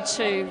people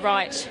to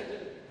write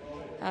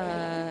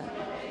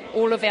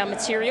all of our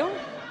material.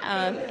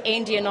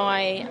 Andy and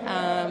I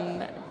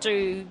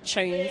do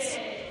tunes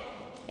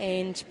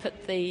and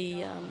put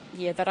the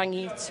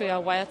rangi to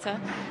our waiata.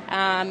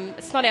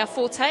 It's not our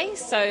forte,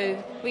 so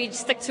we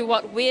stick to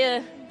what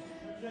we're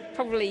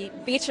probably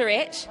better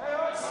at.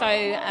 So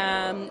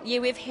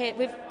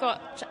we've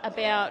got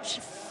about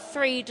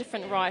 3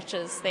 different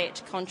writers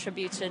that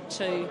contributed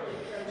to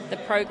the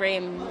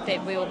program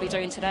that we will be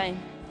doing today.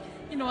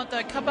 You know what,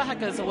 though,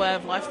 kapahaka is a way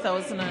of life, though,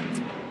 isn't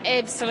it?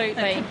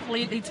 Absolutely. It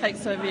completely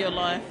takes over your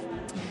life.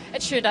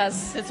 It sure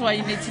does. That's why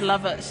you need to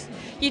love it.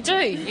 You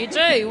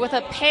do, with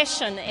a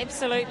passion,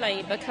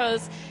 absolutely,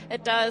 because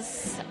it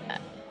does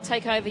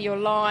take over your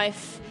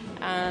life,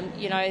 and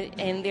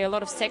there are a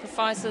lot of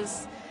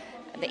sacrifices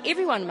that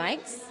everyone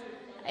makes.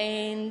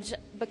 And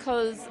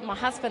because my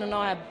husband and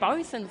I are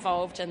both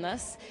involved in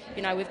this,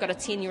 we've got a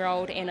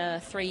 10-year-old and a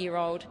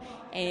 3-year-old.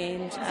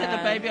 And is it the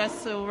baby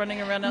still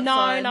running around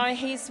outside? No,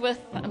 he's with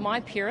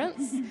my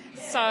parents.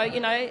 So,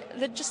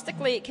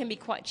 logistically it can be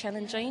quite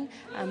challenging,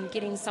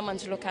 getting someone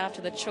to look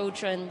after the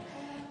children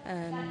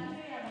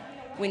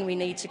when we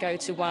need to go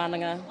to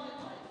wānanga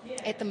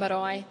at the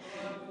marae,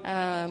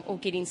 or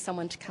getting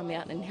someone to come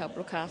out and help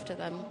look after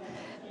them.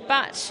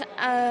 But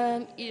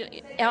our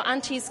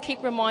aunties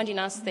keep reminding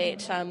us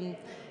that,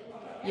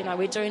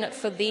 we're doing it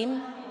for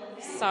them.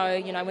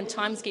 So, when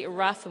times get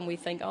rough and we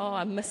think, oh,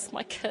 I miss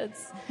my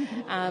kids,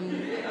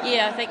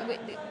 I think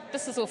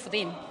this is all for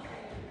them.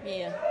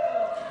 Yeah.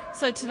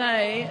 So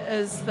today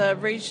is the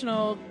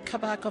regional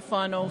kapahaka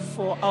final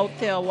for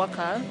Aotea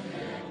Waka.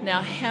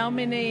 Now, how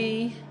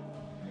many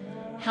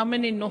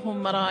noho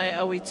marae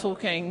are we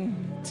talking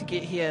to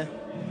get here?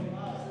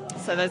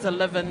 So those are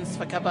live-ins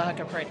for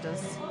kapahaka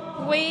practice.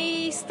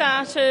 We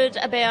started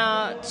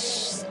about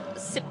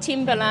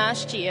September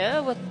last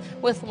year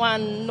with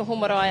one noho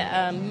marae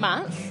a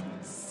month.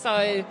 So,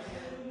 I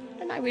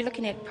don't know, we're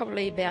looking at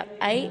probably about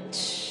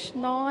 8,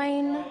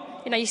 9.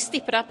 You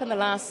step it up in the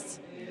last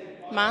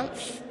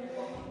month.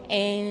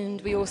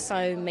 And we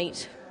also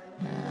meet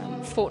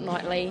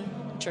fortnightly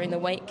during the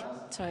week.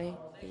 So,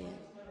 yeah.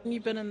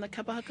 You've been in the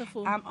kapahaka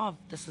for?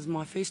 This is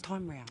my first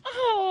time round.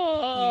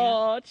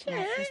 Oh,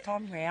 my first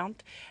time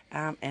round,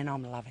 and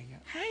I'm loving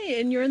it. Hey,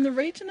 and you're in the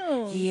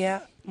regionals.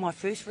 Yeah, my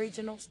first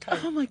regionals too.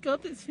 Oh my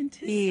God, that's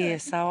fantastic. Yeah,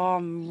 so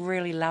I'm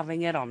really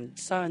loving it. I'm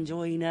so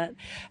enjoying it.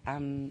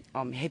 I'm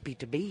happy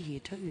to be here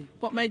too.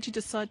 What made you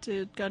decide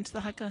to go into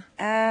the haka?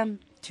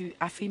 To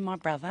awhi my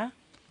brother.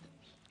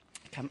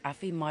 Come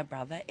awhi my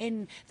brother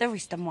and the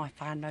rest of my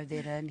whānau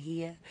that are in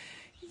here.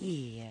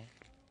 Yeah.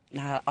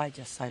 No, I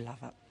just so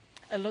love it.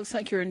 It looks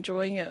like you're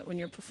enjoying it when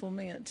you're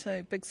performing it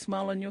too. Big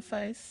smile on your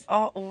face.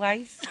 Oh,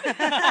 always.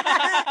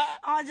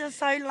 I just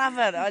so love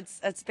it.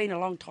 It's been a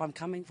long time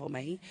coming for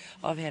me.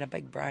 I've had a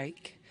big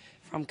break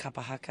from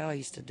kapahaka. I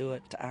used to do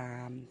it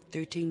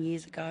 13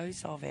 years ago,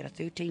 so I've had a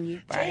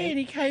 13-year break. Gee, and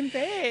he came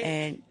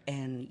back.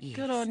 And yes,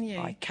 Good on you.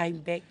 I came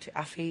back to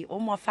awhi, all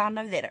my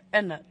whānau that are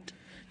in it.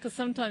 Because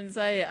sometimes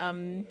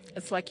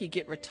it's like you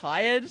get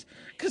retired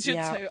because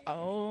you're too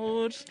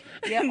old.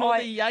 Yeah, and all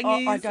the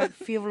youngies. I don't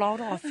feel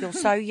old. I feel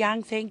so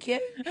young, thank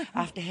you.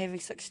 After having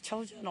 6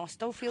 children, I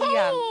still feel young.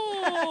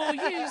 Oh,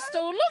 you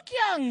still look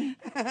young.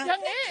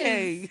 Young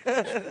Thank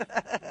as.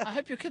 I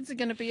hope your kids are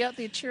going to be out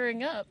there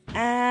cheering up.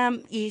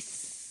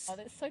 Yes. Oh,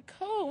 that's so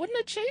cool. What an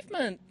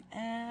achievement.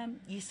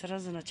 Yes, it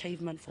is an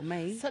achievement for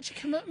me. Such a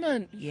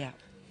commitment. Yeah.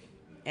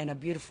 And a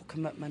beautiful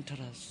commitment it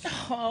is.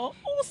 Oh,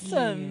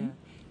 awesome. Yeah.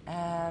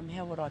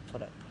 How would I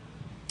put it?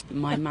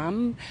 My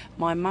mum,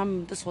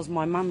 this was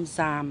my mum's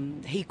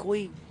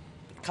hikoi,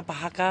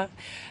 kapahaka.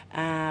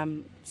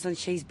 Since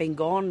she's been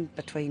gone,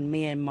 between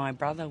me and my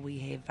brother,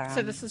 we have...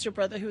 so this is your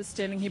brother who was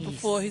standing here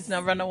before, who's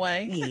now run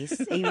away? Yes,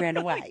 he ran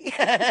away.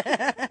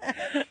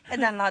 I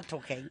don't like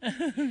talking.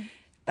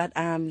 But,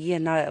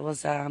 it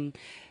was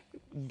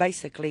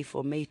basically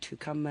for me to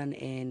come in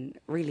and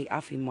really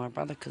awhi my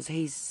brother, because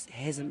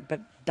hasn't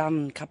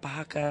done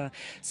kapahaka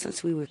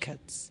since we were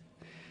kids.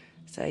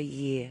 So,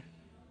 yeah.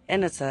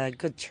 And it's a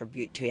good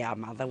tribute to our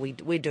mother.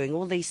 We're doing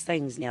all these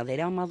things now that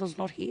our mother's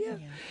not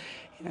here. Yeah.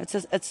 You know,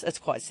 it's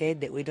quite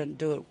sad that we didn't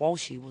do it while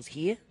she was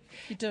here.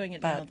 You're doing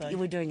it now, though.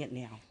 We're doing it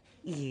now,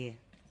 yeah.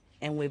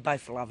 And we're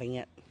both loving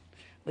it.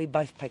 We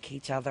both pick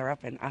each other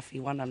up and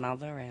awhi one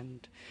another,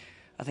 and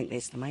I think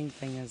that's the main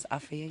thing is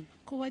awhiing.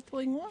 Ko wai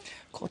tō ingoa?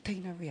 Ko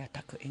tīna rea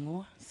taku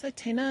ingoa. So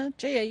Tina,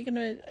 gee,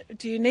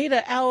 do you need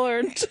an hour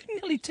and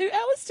nearly 2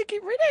 hours to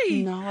get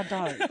ready? No, I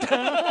don't.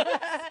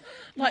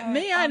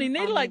 Me, I only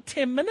need like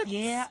 10 minutes.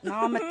 Yeah, no,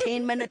 I'm a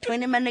 10-minute,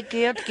 20-minute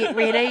girl to get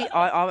ready.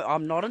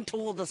 I'm not into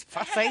all this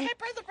fussing. Hey,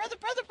 brother,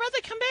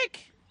 come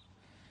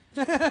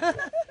back.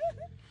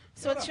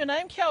 So what's your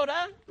name? Kia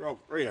ora. Rob,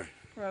 Rio.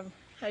 Rob.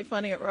 How you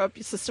finding it, Rob?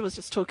 Your sister was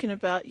just talking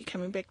about you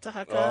coming back to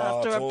haka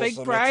after it's a big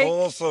awesome, break.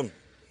 It's awesome.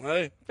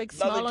 Hey, big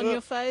smile on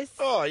your face.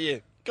 Oh, yeah.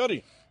 Got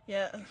him.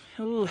 Yeah.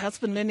 Ooh, how's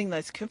been learning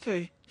those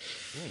kupu?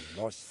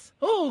 Nice.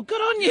 Oh,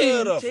 good on you.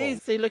 Beautiful.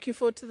 Jeez, are you looking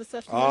forward to this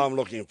afternoon? I'm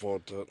looking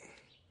forward to it.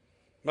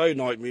 No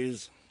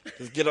nightmares.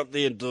 Just get up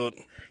there and do it.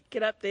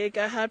 Get up there,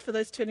 go hard for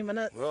those 20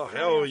 minutes. Oh,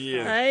 hell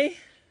yeah. Hey,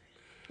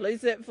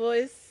 lose that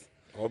voice.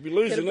 I'll be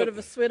losing it. Get a bit of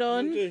a sweat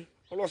on. Okay.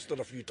 I lost it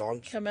a few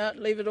times. Come out,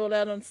 leave it all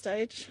out on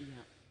stage.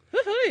 Yeah.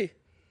 Woohoo!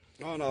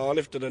 Oh, no, I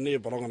left it in there,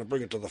 but I'm going to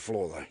bring it to the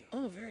floor, though.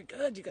 Oh, very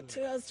good. You've got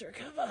 2 hours to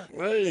recover.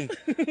 Hey.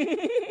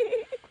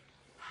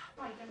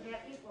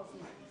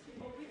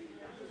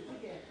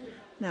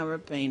 Now,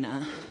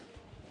 Rabina,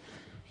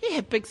 you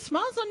had big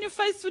smiles on your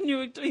face when you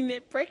were doing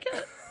that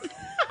bracket.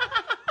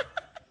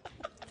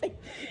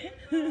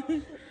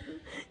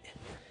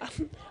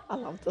 I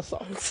love the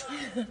songs.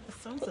 The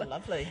songs are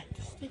lovely.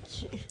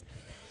 Thank you.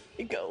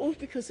 All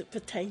because it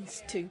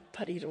pertains to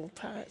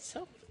Pariropa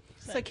itself.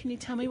 So can you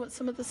tell me what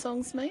some of the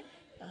songs mean?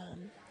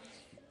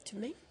 To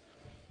me?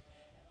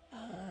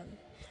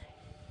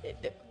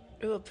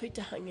 Rua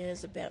Putahanga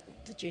is about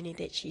the journey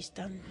that she's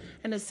done.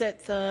 And is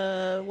that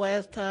the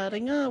Waiata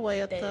Ringa,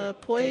 Waiata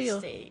Poi?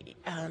 That's the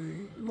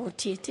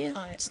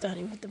Mōtiatia,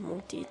 starting with the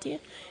Mōtiatia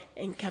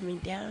and coming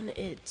down.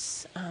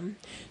 It's,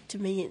 to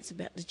me, it's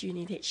about the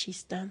journey that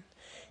she's done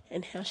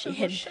and how she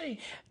had...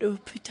 Rua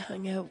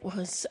Putahanga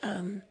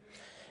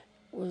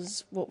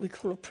was what we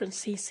call a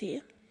princess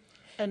here.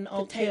 In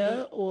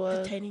Aotea or...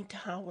 Pertaining to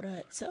Hawara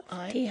itself,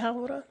 Te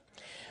Hawara.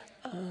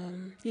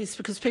 Yes,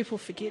 because people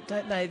forget,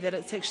 don't they, that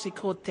it's actually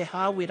called Te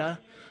Hawera,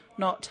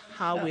 not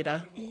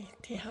Hawera. Yeah,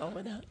 Te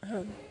Hawera.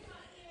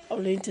 I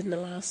learned in the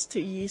last 2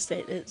 years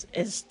that it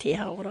is Te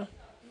Hawera.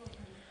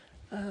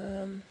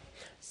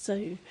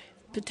 So,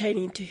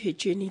 pertaining to her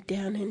journey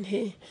down in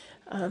her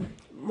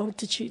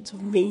multitudes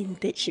of men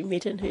that she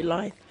met in her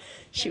life,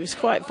 she was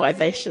quite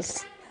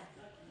vivacious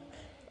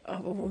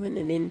of a woman,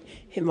 and then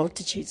her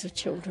multitudes of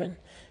children.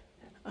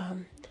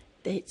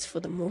 That's for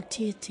the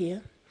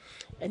Mōtiatia.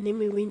 And then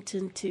we went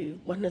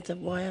into one of the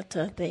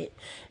waiata, that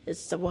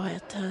is the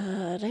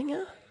waiata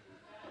ringa.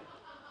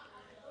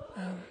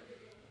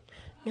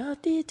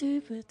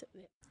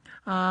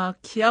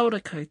 Kia ora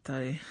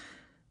koutou.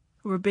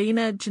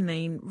 Rabina,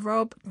 Janine,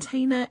 Rob,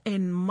 Tina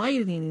and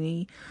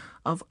Mairini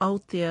of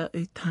Aotea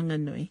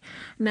Utanganui.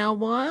 Now,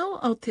 while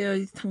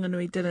Aotea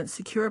Utanganui didn't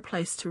secure a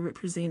place to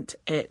represent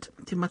at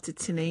Te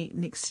Matatini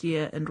next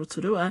year in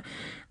Rotorua,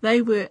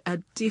 they were a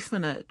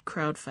definite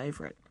crowd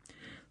favourite.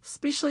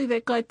 Especially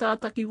that guy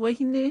Tātaki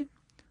Wahine,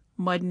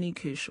 Mairini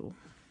Kershaw.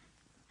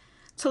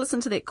 To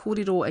listen to that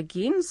kōrero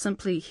again,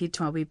 simply head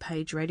to our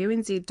webpage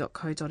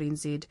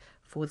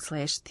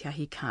radionz.co.nz/Te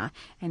Ahi Ka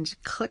and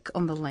click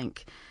on the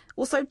link.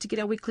 Also, to get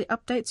our weekly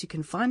updates, you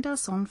can find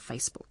us on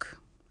Facebook.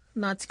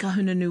 Ngāti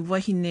Kahununu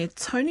Wahine,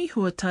 Toni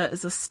Huata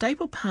is a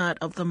staple part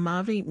of the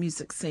Maori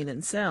music scene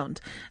and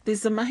sound.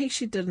 There's the mahi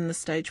she did in the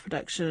stage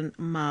production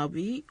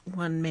Maui,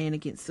 One Man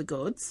Against the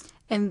Gods.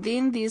 And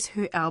then there's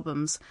her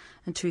albums.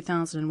 In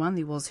 2001,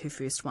 there was her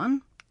first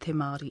one, Te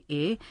Māori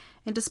e,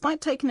 and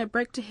despite taking a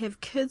break to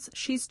have kids,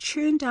 she's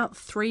churned out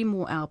 3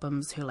 more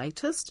albums. Her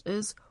latest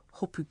is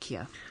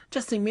Hopukia.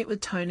 Justine met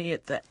with Toni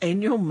at the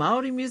annual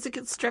Maori music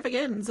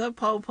extravaganza,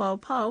 Pao Pao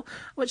Pao,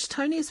 which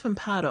Toni has been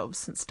part of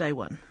since day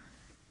one.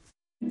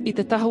 I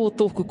te taha o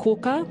tōku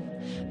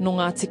kōka, no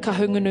ngā te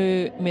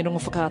kahungunu me rongo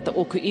whakaata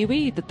oku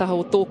iwi, i te taha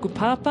o tōku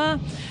pāpā,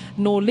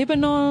 no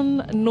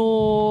Lebanon,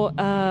 no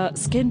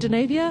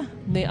Scandinavia,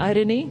 me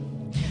Irene.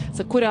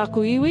 So kura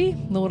aku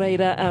iwi, no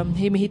reira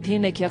he mihi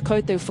tēnei ki a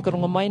koutou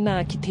whakarongo mai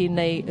nā ki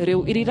tēnei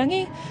reo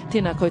irirangi,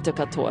 tēnā koutou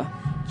katoa.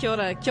 Kia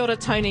ora,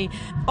 Toni.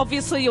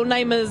 Obviously, your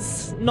name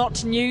is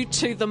not new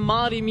to the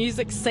Māori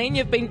music scene.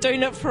 You've been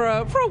doing it for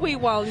a wee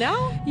while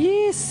now.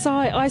 Yes,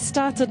 I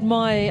started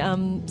my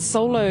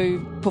solo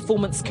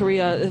performance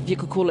career, if you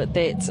could call it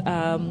that,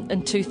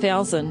 in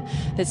 2000.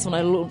 That's when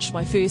I launched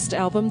my first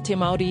album, Te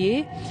Māori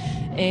E,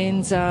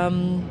 and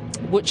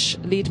which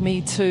led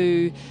me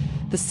to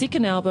the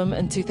second album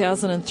in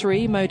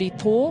 2003, Mauri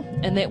Tō,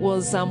 and that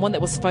was one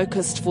that was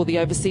focused for the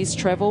overseas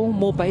travel,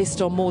 more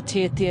based on more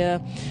tiatia,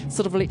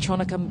 sort of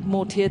electronica,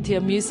 more tiatia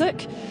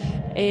music.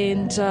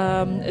 And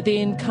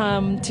then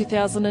come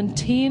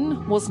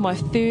 2010 was my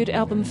third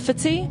album,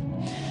 Whiti,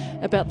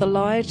 about the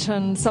light,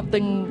 and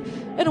something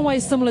in a way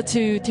similar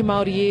to Te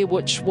Māori E,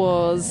 which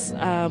was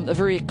a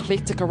very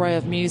eclectic array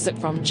of music,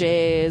 from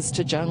jazz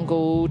to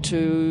jungle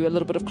to a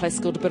little bit of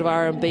classical to a bit of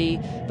R&B,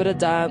 bit of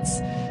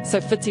dance. So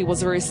Whiti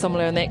was very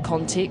similar in that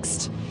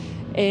context.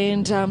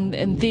 And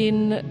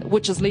then,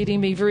 which is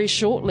leading me very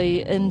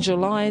shortly in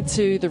July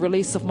to the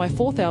release of my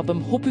fourth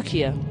album,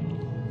 Hopukia.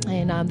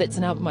 And that's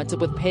an album I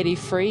did with Paddy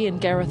Free and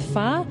Gareth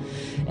Farr.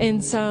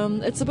 And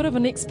it's a bit of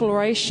an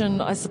exploration,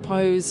 I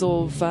suppose,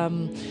 of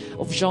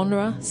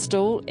genre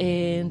still,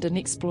 and an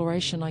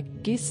exploration, I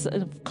guess,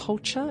 of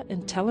culture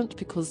and talent,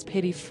 because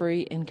Paddy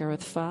Free and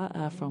Gareth Farr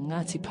are from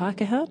Ngāti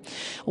Pākehā.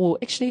 Or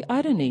actually,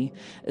 Irene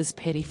is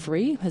Paddy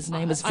Free. His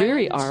name is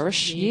very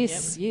Irish.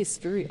 Yes,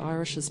 very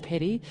Irish is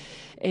Paddy.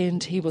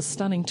 And he was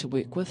stunning to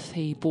work with.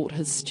 He brought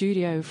his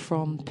studio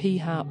from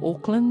Piha,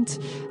 Auckland,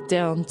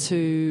 down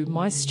to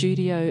my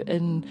studio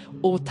in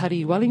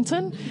Otari,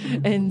 Wellington,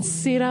 and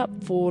set up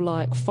for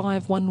like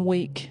 5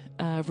 one-week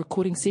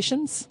recording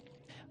sessions.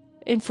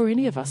 And for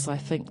any of us, I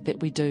think,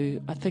 that we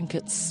do, I think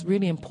it's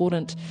really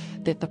important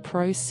that the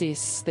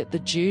process, that the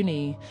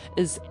journey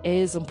is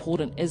as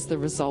important as the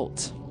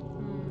result.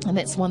 And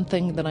that's one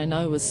thing that I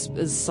know is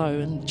so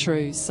and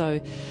true. So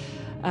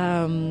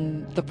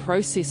the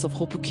process of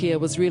Hopukia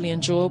was really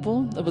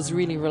enjoyable. It was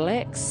really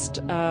relaxed.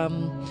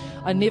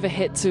 I never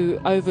had to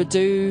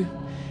overdo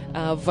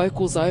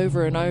vocals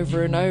over and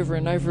over and over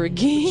and over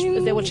again.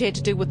 Is that what you had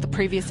to do with the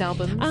previous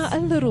albums? A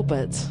little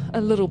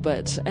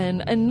bit,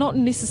 and not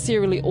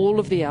necessarily all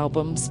of the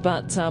albums,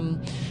 but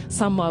some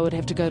I would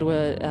have to go to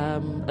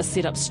a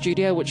set-up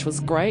studio, which was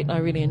great. I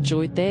really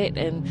enjoyed that,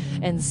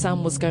 and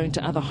some was going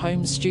to other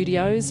home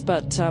studios,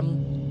 but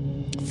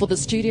for the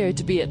studio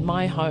to be at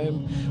my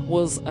home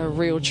was a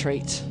real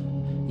treat.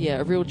 Yeah,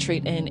 a real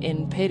treat,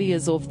 and Paddy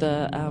is of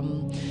the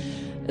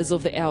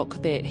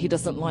ilk that he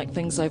doesn't like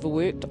things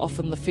overworked.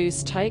 Often the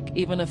first take,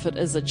 even if it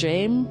is a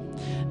jam,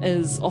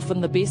 is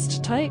often the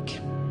best take,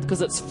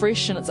 because it's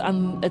fresh and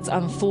it's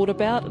unthought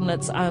about, and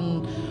it's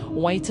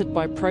unweighted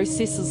by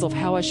processes of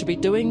how I should be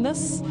doing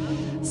this.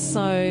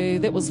 So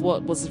that was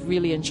what was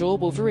really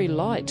enjoyable, very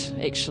light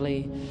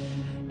actually.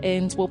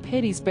 And well,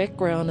 Paddy's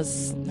background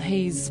is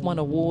he's won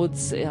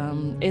awards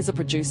as a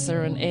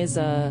producer and as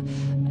a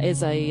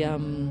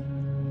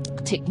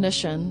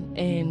technician,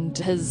 and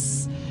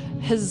his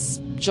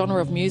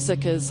genre of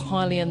music is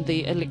highly in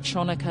the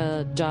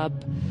electronica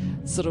dub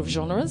sort of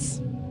genres,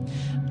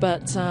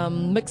 but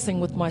mixing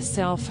with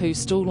myself, who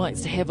still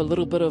likes to have a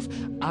little bit of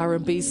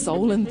R&B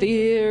soul in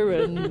there,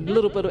 and a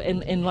little bit of,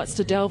 and likes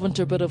to delve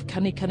into a bit of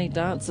kani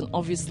dance, and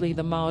obviously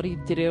the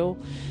Māori te reo.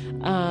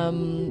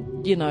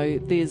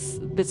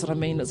 That's what I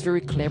mean. It's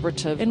very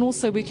collaborative, and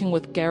also working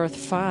with Gareth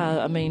Farr.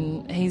 I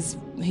mean, he's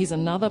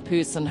another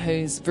person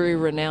who's very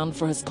renowned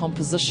for his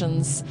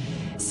compositions.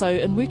 So,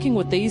 in working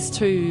with these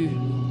two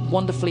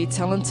wonderfully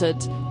talented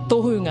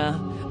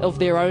tohunga of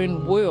their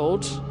own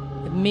world,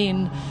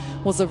 men,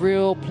 was a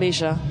real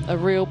pleasure.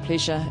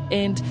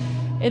 And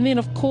then,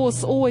 of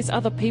course, always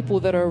other people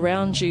that are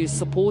around you,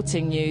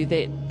 supporting you,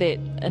 that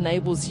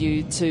enables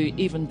you to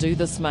even do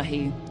this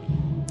mahi.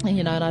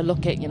 And I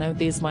look at,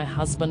 there's my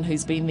husband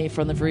who's been there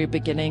from the very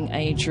beginning,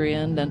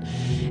 Adrian,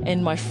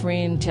 and my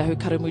friend Te Ahu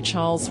Karamu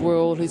Charles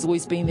World, who's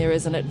always been there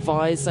as an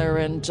advisor,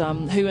 and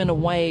who in a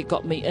way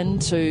got me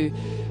into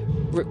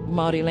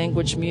Māori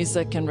language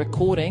music and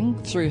recording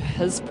through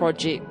his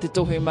project, Te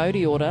Tohu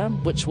Māori Ora,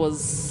 which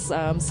was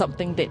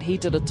something that he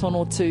did a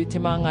tono to Te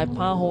Māngai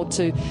Pāho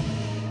to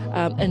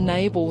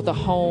enable the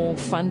whole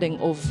funding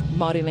of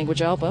Māori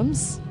language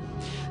albums.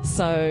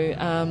 So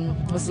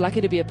I was lucky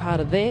to be a part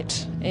of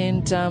that,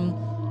 and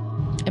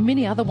and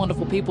many other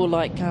wonderful people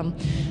like Tane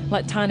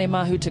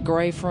Mahuta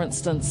Gray, for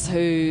instance,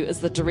 who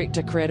is the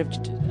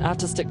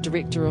artistic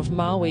director of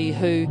Maui,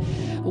 who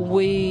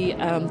we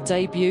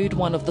debuted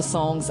one of the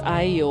songs,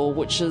 Aotea,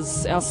 which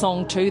is our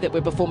song too that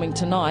we're performing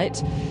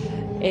tonight,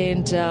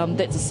 and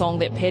that's a song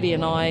that Paddy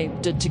and I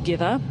did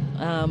together.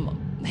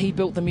 He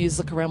built the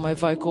music around my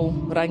vocal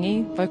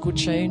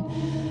tune.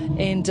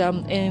 And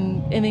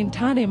then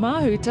Tane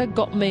Mahuta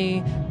got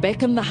me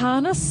back in the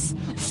harness,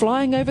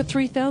 flying over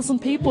 3,000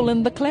 people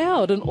in the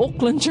cloud in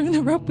Auckland during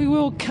the Rugby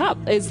World Cup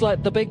as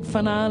like the big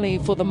finale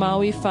for the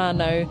Maui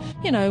whānau.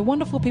 You know,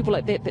 wonderful people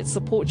like that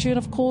support you, and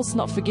of course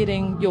not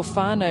forgetting your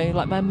whānau,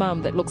 like my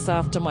mum that looks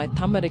after my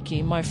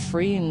tamariki, my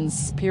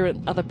friends,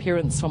 other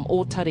parents from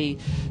Ōtari,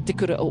 Te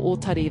Kura o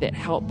Ōtari, that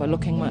help by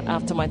looking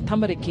after my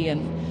tamariki,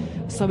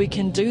 and so we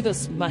can do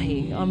this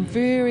mahi. I'm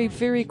very,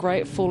 very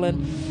grateful.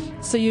 And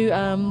so you,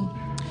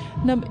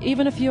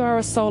 even if you are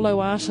a solo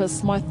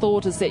artist, my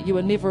thought is that you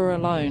are never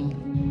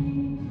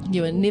alone.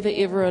 You are never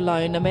ever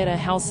alone, no matter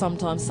how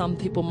sometimes some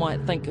people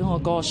might think, oh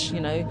gosh, you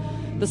know,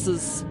 this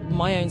is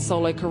my own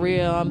solo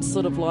career. I'm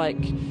sort of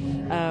like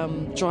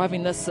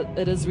driving this.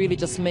 It is really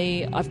just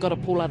me. I've got to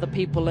pull other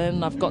people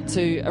in. I've got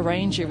to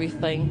arrange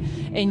everything.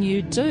 And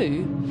you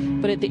do.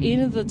 But at the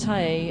end of the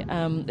day,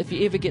 if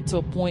you ever get to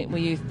a point where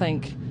you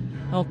think,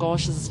 oh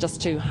gosh, this is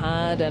just too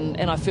hard and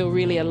I feel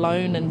really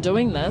alone in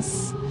doing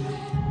this,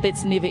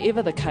 that's never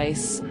ever the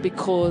case,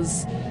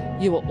 because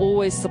you are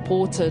always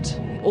supported,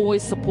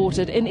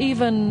 and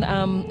even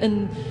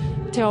in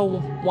Te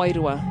Ao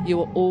Wairua,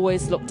 you are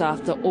always looked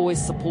after, always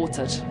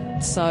supported.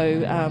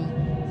 So,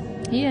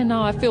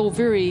 I feel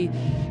very,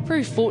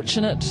 very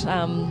fortunate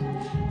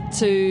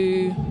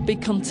to be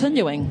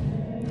continuing,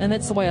 and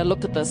that's the way I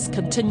look at this,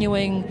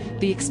 continuing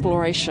the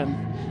exploration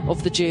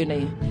of the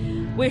journey.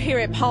 We're here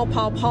at Pao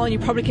Pao Pao, and you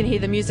probably can hear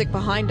the music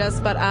behind us,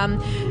 but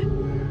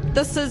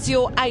this is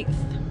your 8th,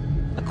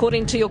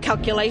 according to your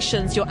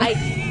calculations, your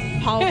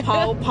 8th Pao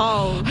Pao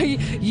Pao.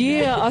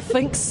 Yeah, I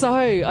think so.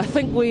 I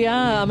think we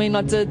are. I mean,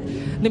 I did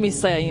the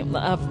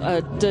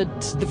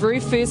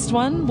very first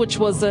one, which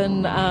was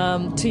in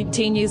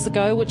 10 years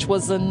ago, which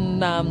was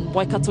in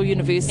Waikato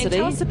University. And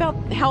tell us about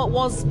how it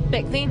was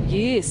back then.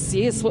 Yes.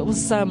 It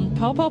was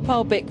Pao Pao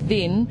Pao back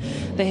then.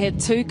 They had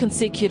 2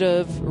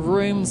 consecutive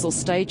rooms or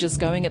stages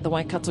going at the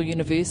Waikato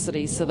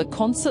University. So the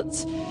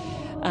concert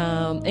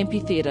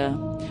amphitheatre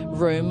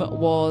room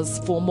was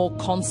for more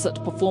concert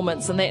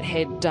performance, and that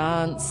had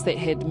dance, that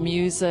had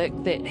music,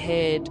 that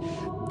had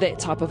that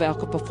type of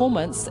alka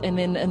performance. And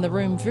then in the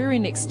room very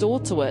next door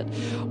to it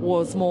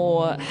was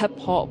more hip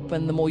hop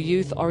and the more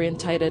youth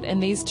orientated,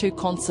 and these 2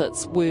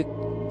 concerts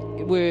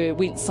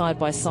went side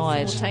by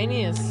side.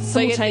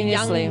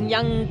 Simultaneously. So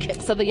young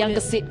kids. So the younger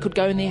set could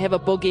go in there, have a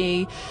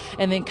boogie,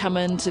 and then come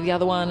into the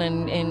other one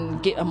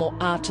and get a more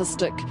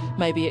artistic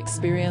maybe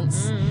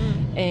experience.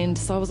 And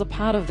so I was a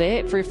part of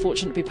that, very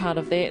fortunate to be part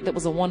of that. That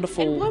was a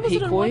wonderful And why was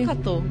it in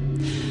Waikato?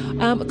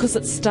 Because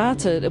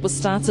it was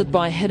started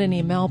by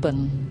Hirini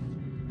Melbourne.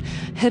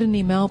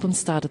 Hirini Melbourne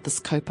started this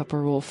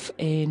kaupapa off,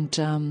 and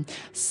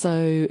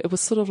so it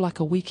was sort of like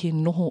a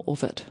weekend noho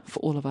of it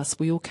for all of us.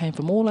 We all came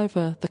from all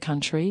over the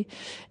country,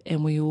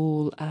 and we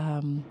all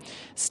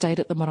stayed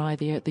at the marae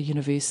there at the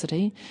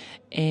university,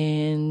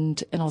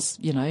 and I was,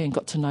 and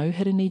got to know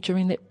Hirini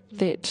during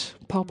that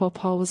Pao Pao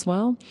Pao as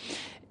well.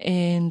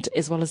 And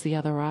as well as the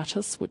other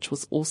artists, which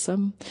was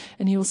awesome.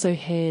 And he also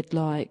had,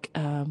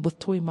 with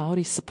Toi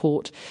Maori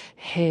support,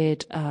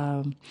 had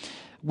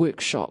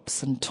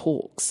workshops and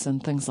talks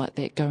and things like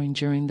that going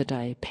during the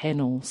day,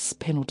 panel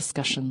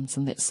discussions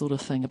and that sort of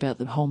thing about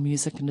the whole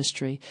music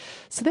industry.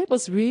 So that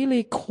was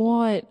really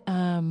quite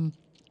a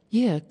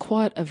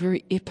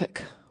very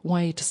epic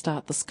way to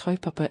start this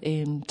kaupapa,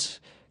 and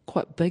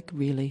quite big,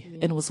 really. Yeah.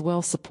 And it was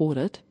well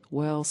supported.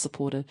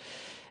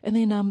 And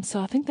then,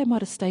 so I think they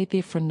might have stayed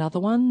there for another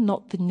one,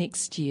 not the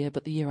next year,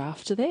 but the year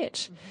after that.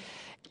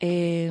 Mm-hmm.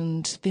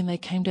 And then they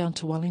came down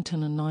to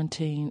Wellington in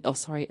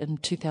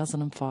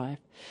 2005.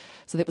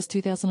 So that was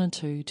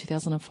 2002,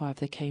 2005.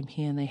 They came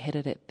here and they had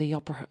it at the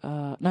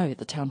at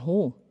the town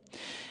hall.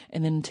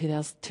 And then in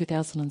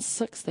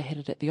 2006, they had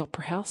it at the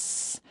Opera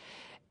House.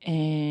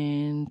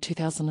 And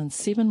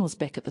 2007 was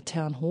back at the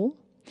town hall.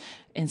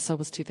 And so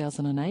was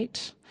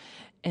 2008.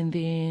 And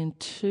then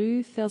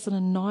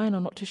 2009,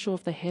 I'm not too sure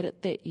if they had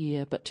it that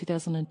year, but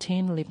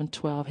 2010, 11,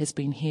 12 has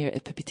been here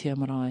at Pipitea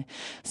Marae.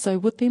 So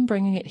with them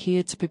bringing it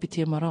here to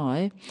Pipitea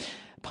Marae,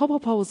 Pao Pao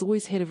Pao has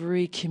always had a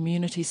very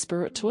community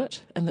spirit to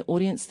it, and the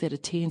audience that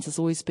attends has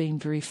always been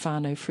very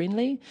whānau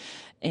friendly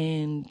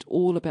and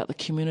all about the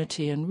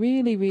community, and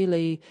really,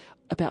 really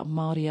about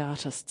Māori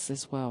artists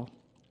as well.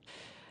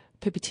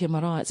 Pipitea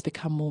Marae, it's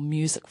become more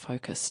music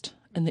focused.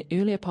 In the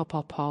earlier Pao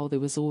Pao Pao, there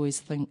was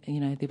always there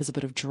was a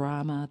bit of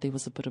drama, there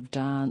was a bit of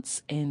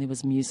dance, and there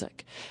was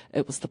music.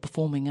 It was the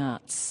performing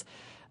arts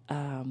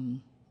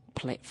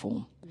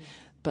platform. Yeah.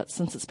 But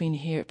since it's been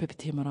here at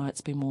Pipitea Marae,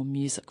 it's been more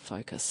music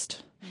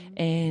focused. Mm-hmm.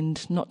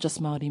 And not just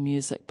Māori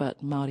music,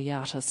 but Māori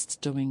artists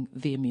doing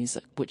their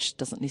music, which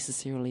is not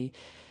necessarily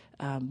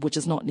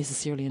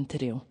in te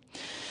reo.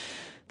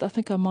 I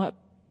might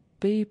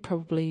be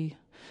probably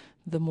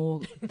the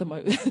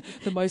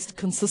most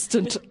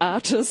consistent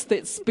artist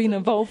that's been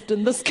involved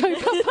in this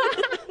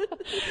kaupapa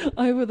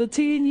over the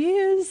 10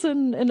 years,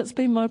 and it's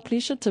been my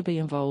pleasure to be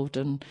involved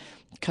in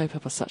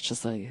kaupapa such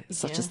as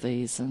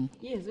these. And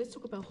let's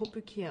talk about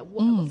hopukia.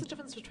 What's the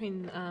difference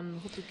between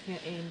hopukia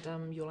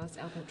and your last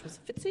album, which was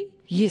Whiti?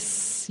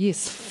 Yes,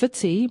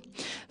 Whiti.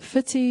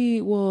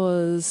 Whiti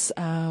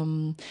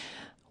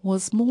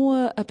was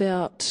more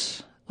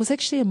about... was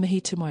actually a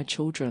mihi to my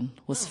children,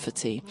 was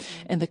Whiti. Okay.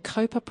 And the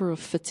kaupapa of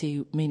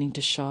Whiti, meaning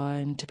to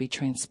shine, to be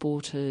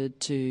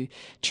transported, to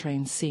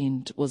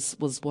transcend, was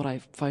what I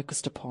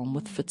focused upon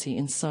with Whiti.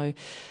 And so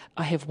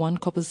I have one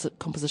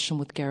composition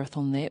with Gareth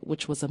on that,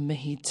 which was a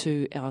mihi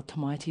to our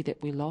tamaiti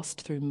that we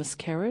lost through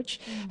miscarriage,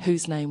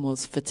 whose name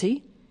was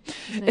Whiti.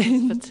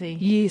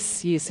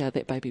 Yes,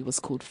 that baby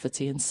was called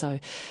Whiti, and so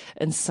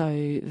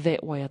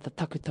that way the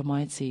taku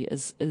tamaiti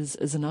is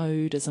an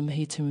ode, is a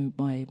mihi to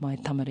my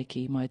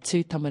tamariki, my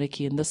two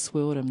tamariki in this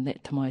world and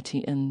that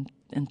tamaiti in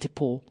Te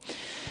Pō.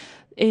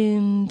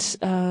 And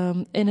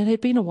it had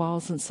been a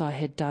while since I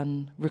had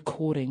done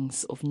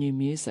recordings of new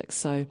music,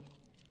 so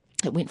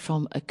it went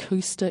from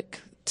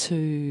acoustic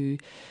to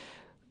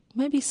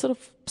maybe sort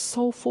of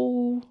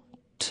soulful,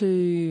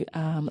 to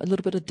a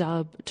little bit of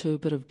dub, to a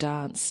bit of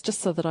dance, just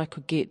so that I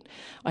could get,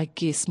 I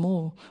guess,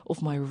 more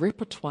of my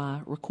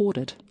repertoire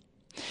recorded.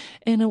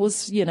 And it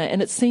was,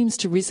 and it seems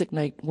to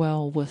resonate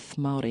well with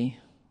Maori,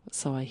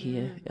 so I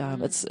hear.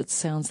 It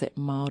sounds that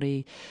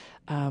Maori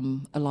are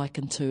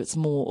likened to, it's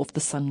more of the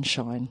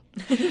sunshine.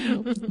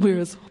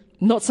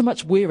 Not so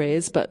much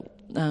but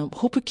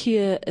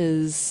hopukia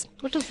is...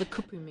 What does the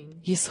kupu mean?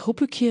 Yes,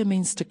 hopukia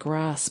means to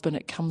grasp, and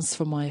it comes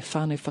from my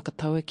whānau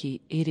whakatauaki,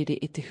 erere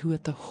e te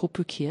huata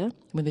hopukia,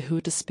 when the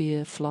huata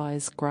spear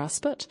flies,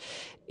 grasp it.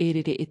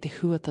 Erere e te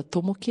huata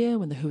tomokia,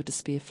 when the huata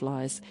spear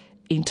flies,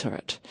 enter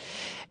it.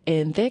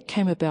 And that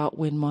came about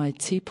when my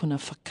tipuna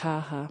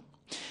whakaha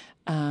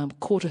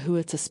caught a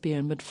huata spear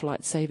in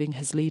mid-flight, saving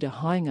his leader,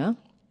 Hainga,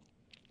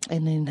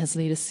 and then his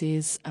leader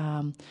says...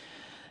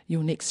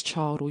 your next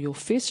child or your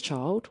first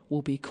child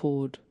will be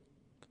called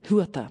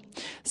Huata.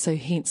 So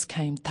hence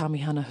came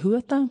Tamihana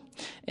Huata,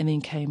 and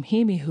then came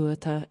Hemi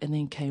Huata, and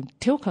then came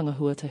Te Okanga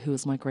Huata, who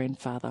was my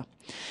grandfather.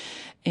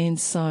 And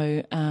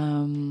so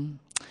I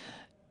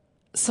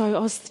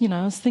was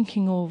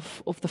thinking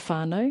of the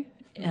whānau,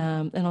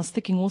 and I was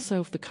thinking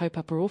also of the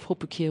kaupapa of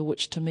hopukia,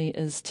 which to me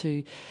it's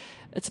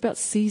about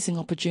seizing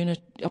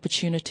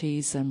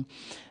opportunities and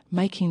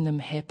making them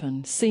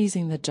happen,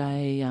 seizing the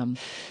day.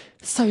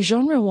 So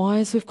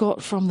genre-wise, we've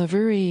got from the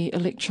very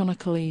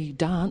electronically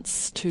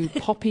dance to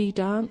poppy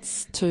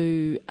dance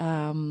to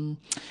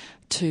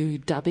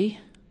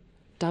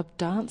dub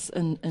dance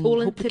in all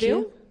in te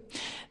reo?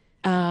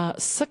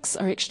 6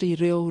 are actually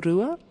reo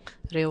rua.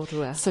 Reo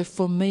rua. So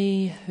for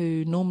me,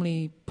 who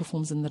normally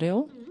performs in the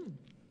reo,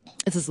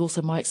 this is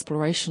also my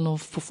exploration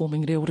of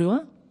performing reo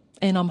rua,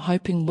 and I'm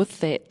hoping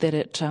with that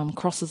it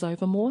crosses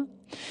over more,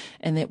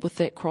 and that with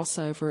that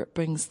crossover it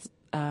brings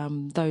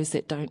those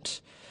that don't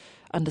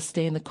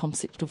understand the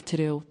concept of te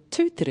reo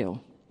to te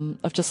reo.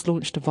 I've just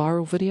launched a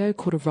viral video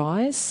called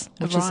Arise,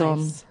 which is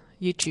on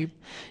YouTube.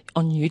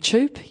 On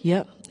YouTube,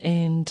 yeah,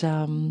 and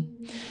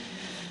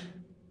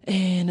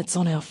it's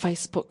on our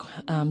Facebook.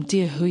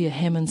 Dear Huya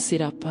Hammond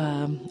set up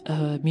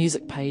a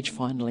music page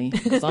finally,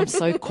 because I'm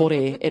so kore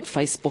at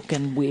Facebook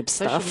and web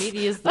stuff. Social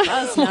media is the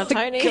buzz now,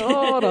 Toni.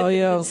 God, oh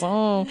yes.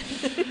 Oh.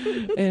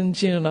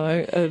 And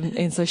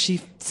and so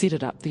she set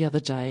it up the other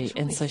day,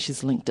 and so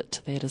she's linked it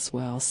to that as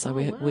well. So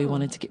we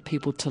wanted to get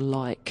people to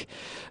like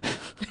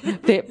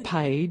that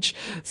page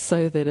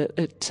so that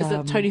it is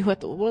it Toni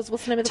Huata? What's the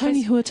name of the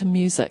Toni Huata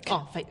Music.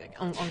 Oh,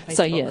 on Facebook.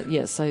 So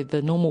yeah. So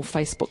the normal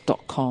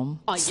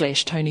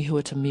Facebook.com/Toni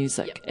Huata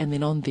Music, and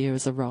then on there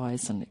is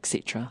Arise and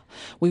etc.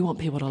 We want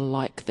people to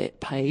like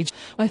that page.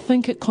 I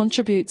think it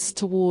contributes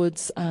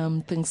towards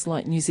things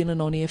like New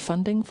Zealand On Air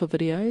funding for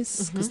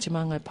videos, because Te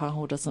Māngai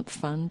Pāho doesn't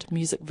fund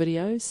music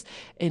videos,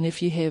 and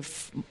if you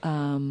have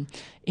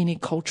any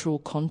cultural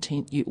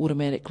content, you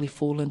automatically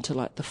fall into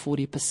like the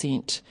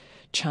 40%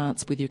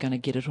 chance whether you're going to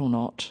get it or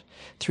not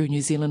through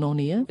New Zealand On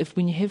Air.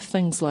 When you have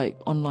things like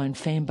online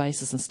fan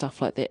bases and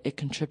stuff like that, it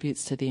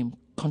contributes to them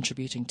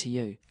contributing to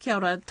you. Kia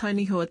ora,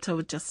 Toni Huata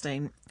with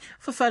Justine.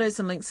 For photos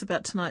and links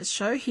about tonight's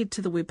show, head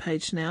to the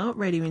webpage now,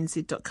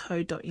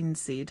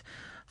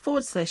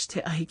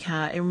 radionz.co.nz/Te Ahi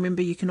Ka. And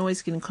remember, you can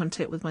always get in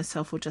contact with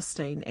myself or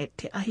Justine at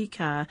Te Ahi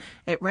Ka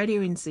at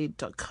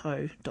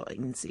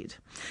radionz.co.nz.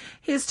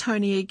 Here's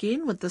Toni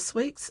again with this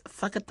week's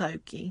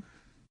Whakatauki.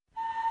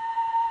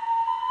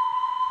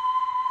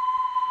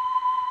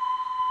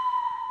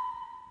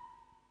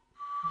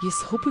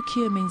 Yes,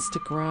 hopukia means to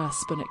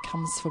grasp, and it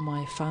comes from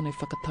my whānau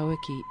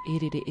whakatauaki,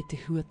 erere e te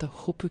huata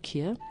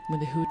hopukia, when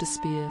the huata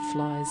spear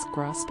flies,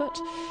 grasp it.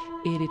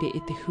 Erere e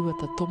te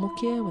huata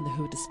tomokia, when the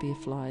huata spear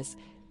flies,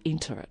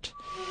 enter it.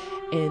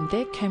 And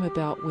that came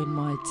about when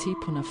my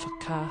tipuna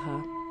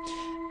whakaha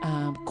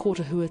caught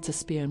a huata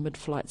spear in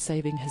mid-flight,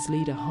 saving his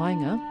leader,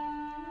 Hainga.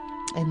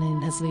 And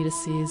then his leader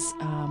says,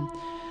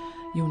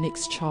 your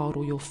next child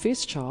or your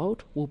first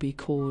child will be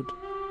called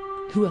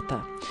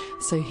Huata.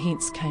 So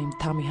hence came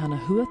Tamihana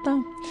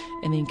Huata,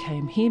 and then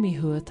came Hemi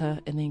Huata,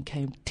 and then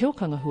came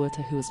Teokanga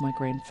Huata, who was my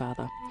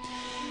grandfather.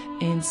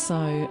 And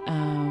so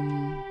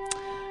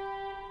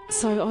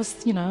I was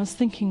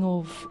thinking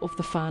of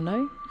the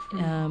whānau,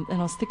 and I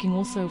was thinking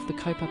also of the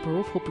kaupapa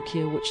of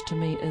Hopukia, which to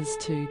me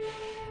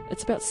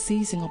it's about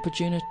seizing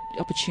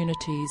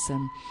opportunities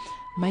and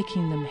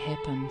making them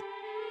happen.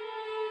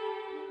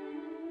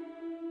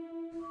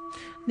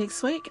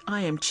 Next week,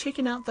 I am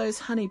checking out those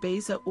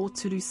honeybees at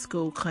Oturu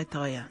School,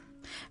 Kaitaia.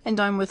 And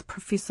I'm with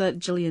Professor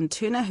Gillian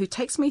Turner, who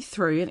takes me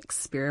through an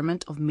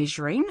experiment of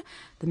measuring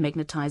the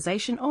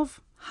magnetisation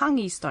of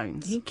hangi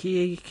stones.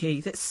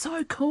 Iki. That's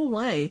so cool,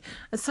 eh?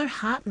 It's so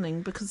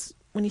heartening because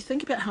when you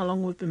think about how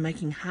long we've been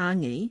making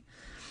hangi,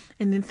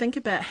 and then think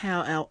about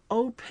how our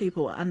old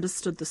people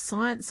understood the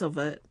science of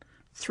it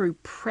through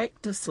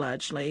practice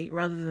largely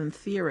rather than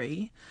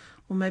theory,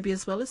 or maybe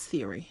as well as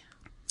theory.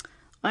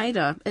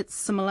 Aida, it's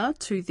similar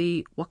to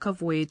the waka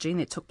voyaging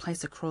that took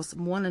place across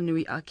Moana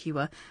Nui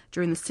Akiwa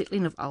during the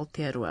settling of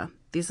Aotearoa.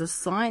 There's a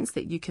science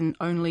that you can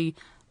only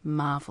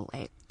marvel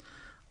at.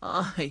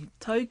 Ai,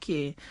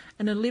 tauke,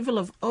 and a level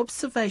of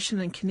observation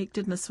and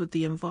connectedness with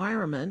the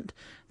environment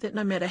that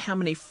no matter how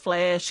many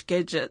flash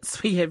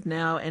gadgets we have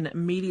now and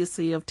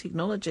immediacy of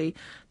technology,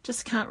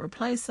 just can't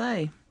replace,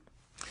 eh?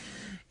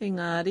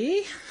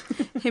 Engari.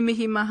 He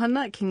mihi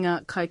mahana ki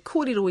ngā kai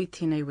kōrero i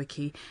tēnei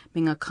wiki,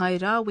 me ngā kai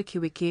rā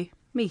wiki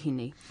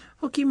mihini.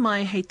 Hoki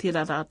mai hei te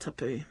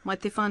raratapu. Mai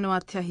te whānau a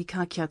te ahi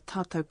kā kia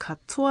tātou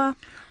katoa.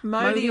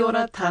 Mauri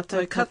ora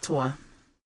tātou katoa.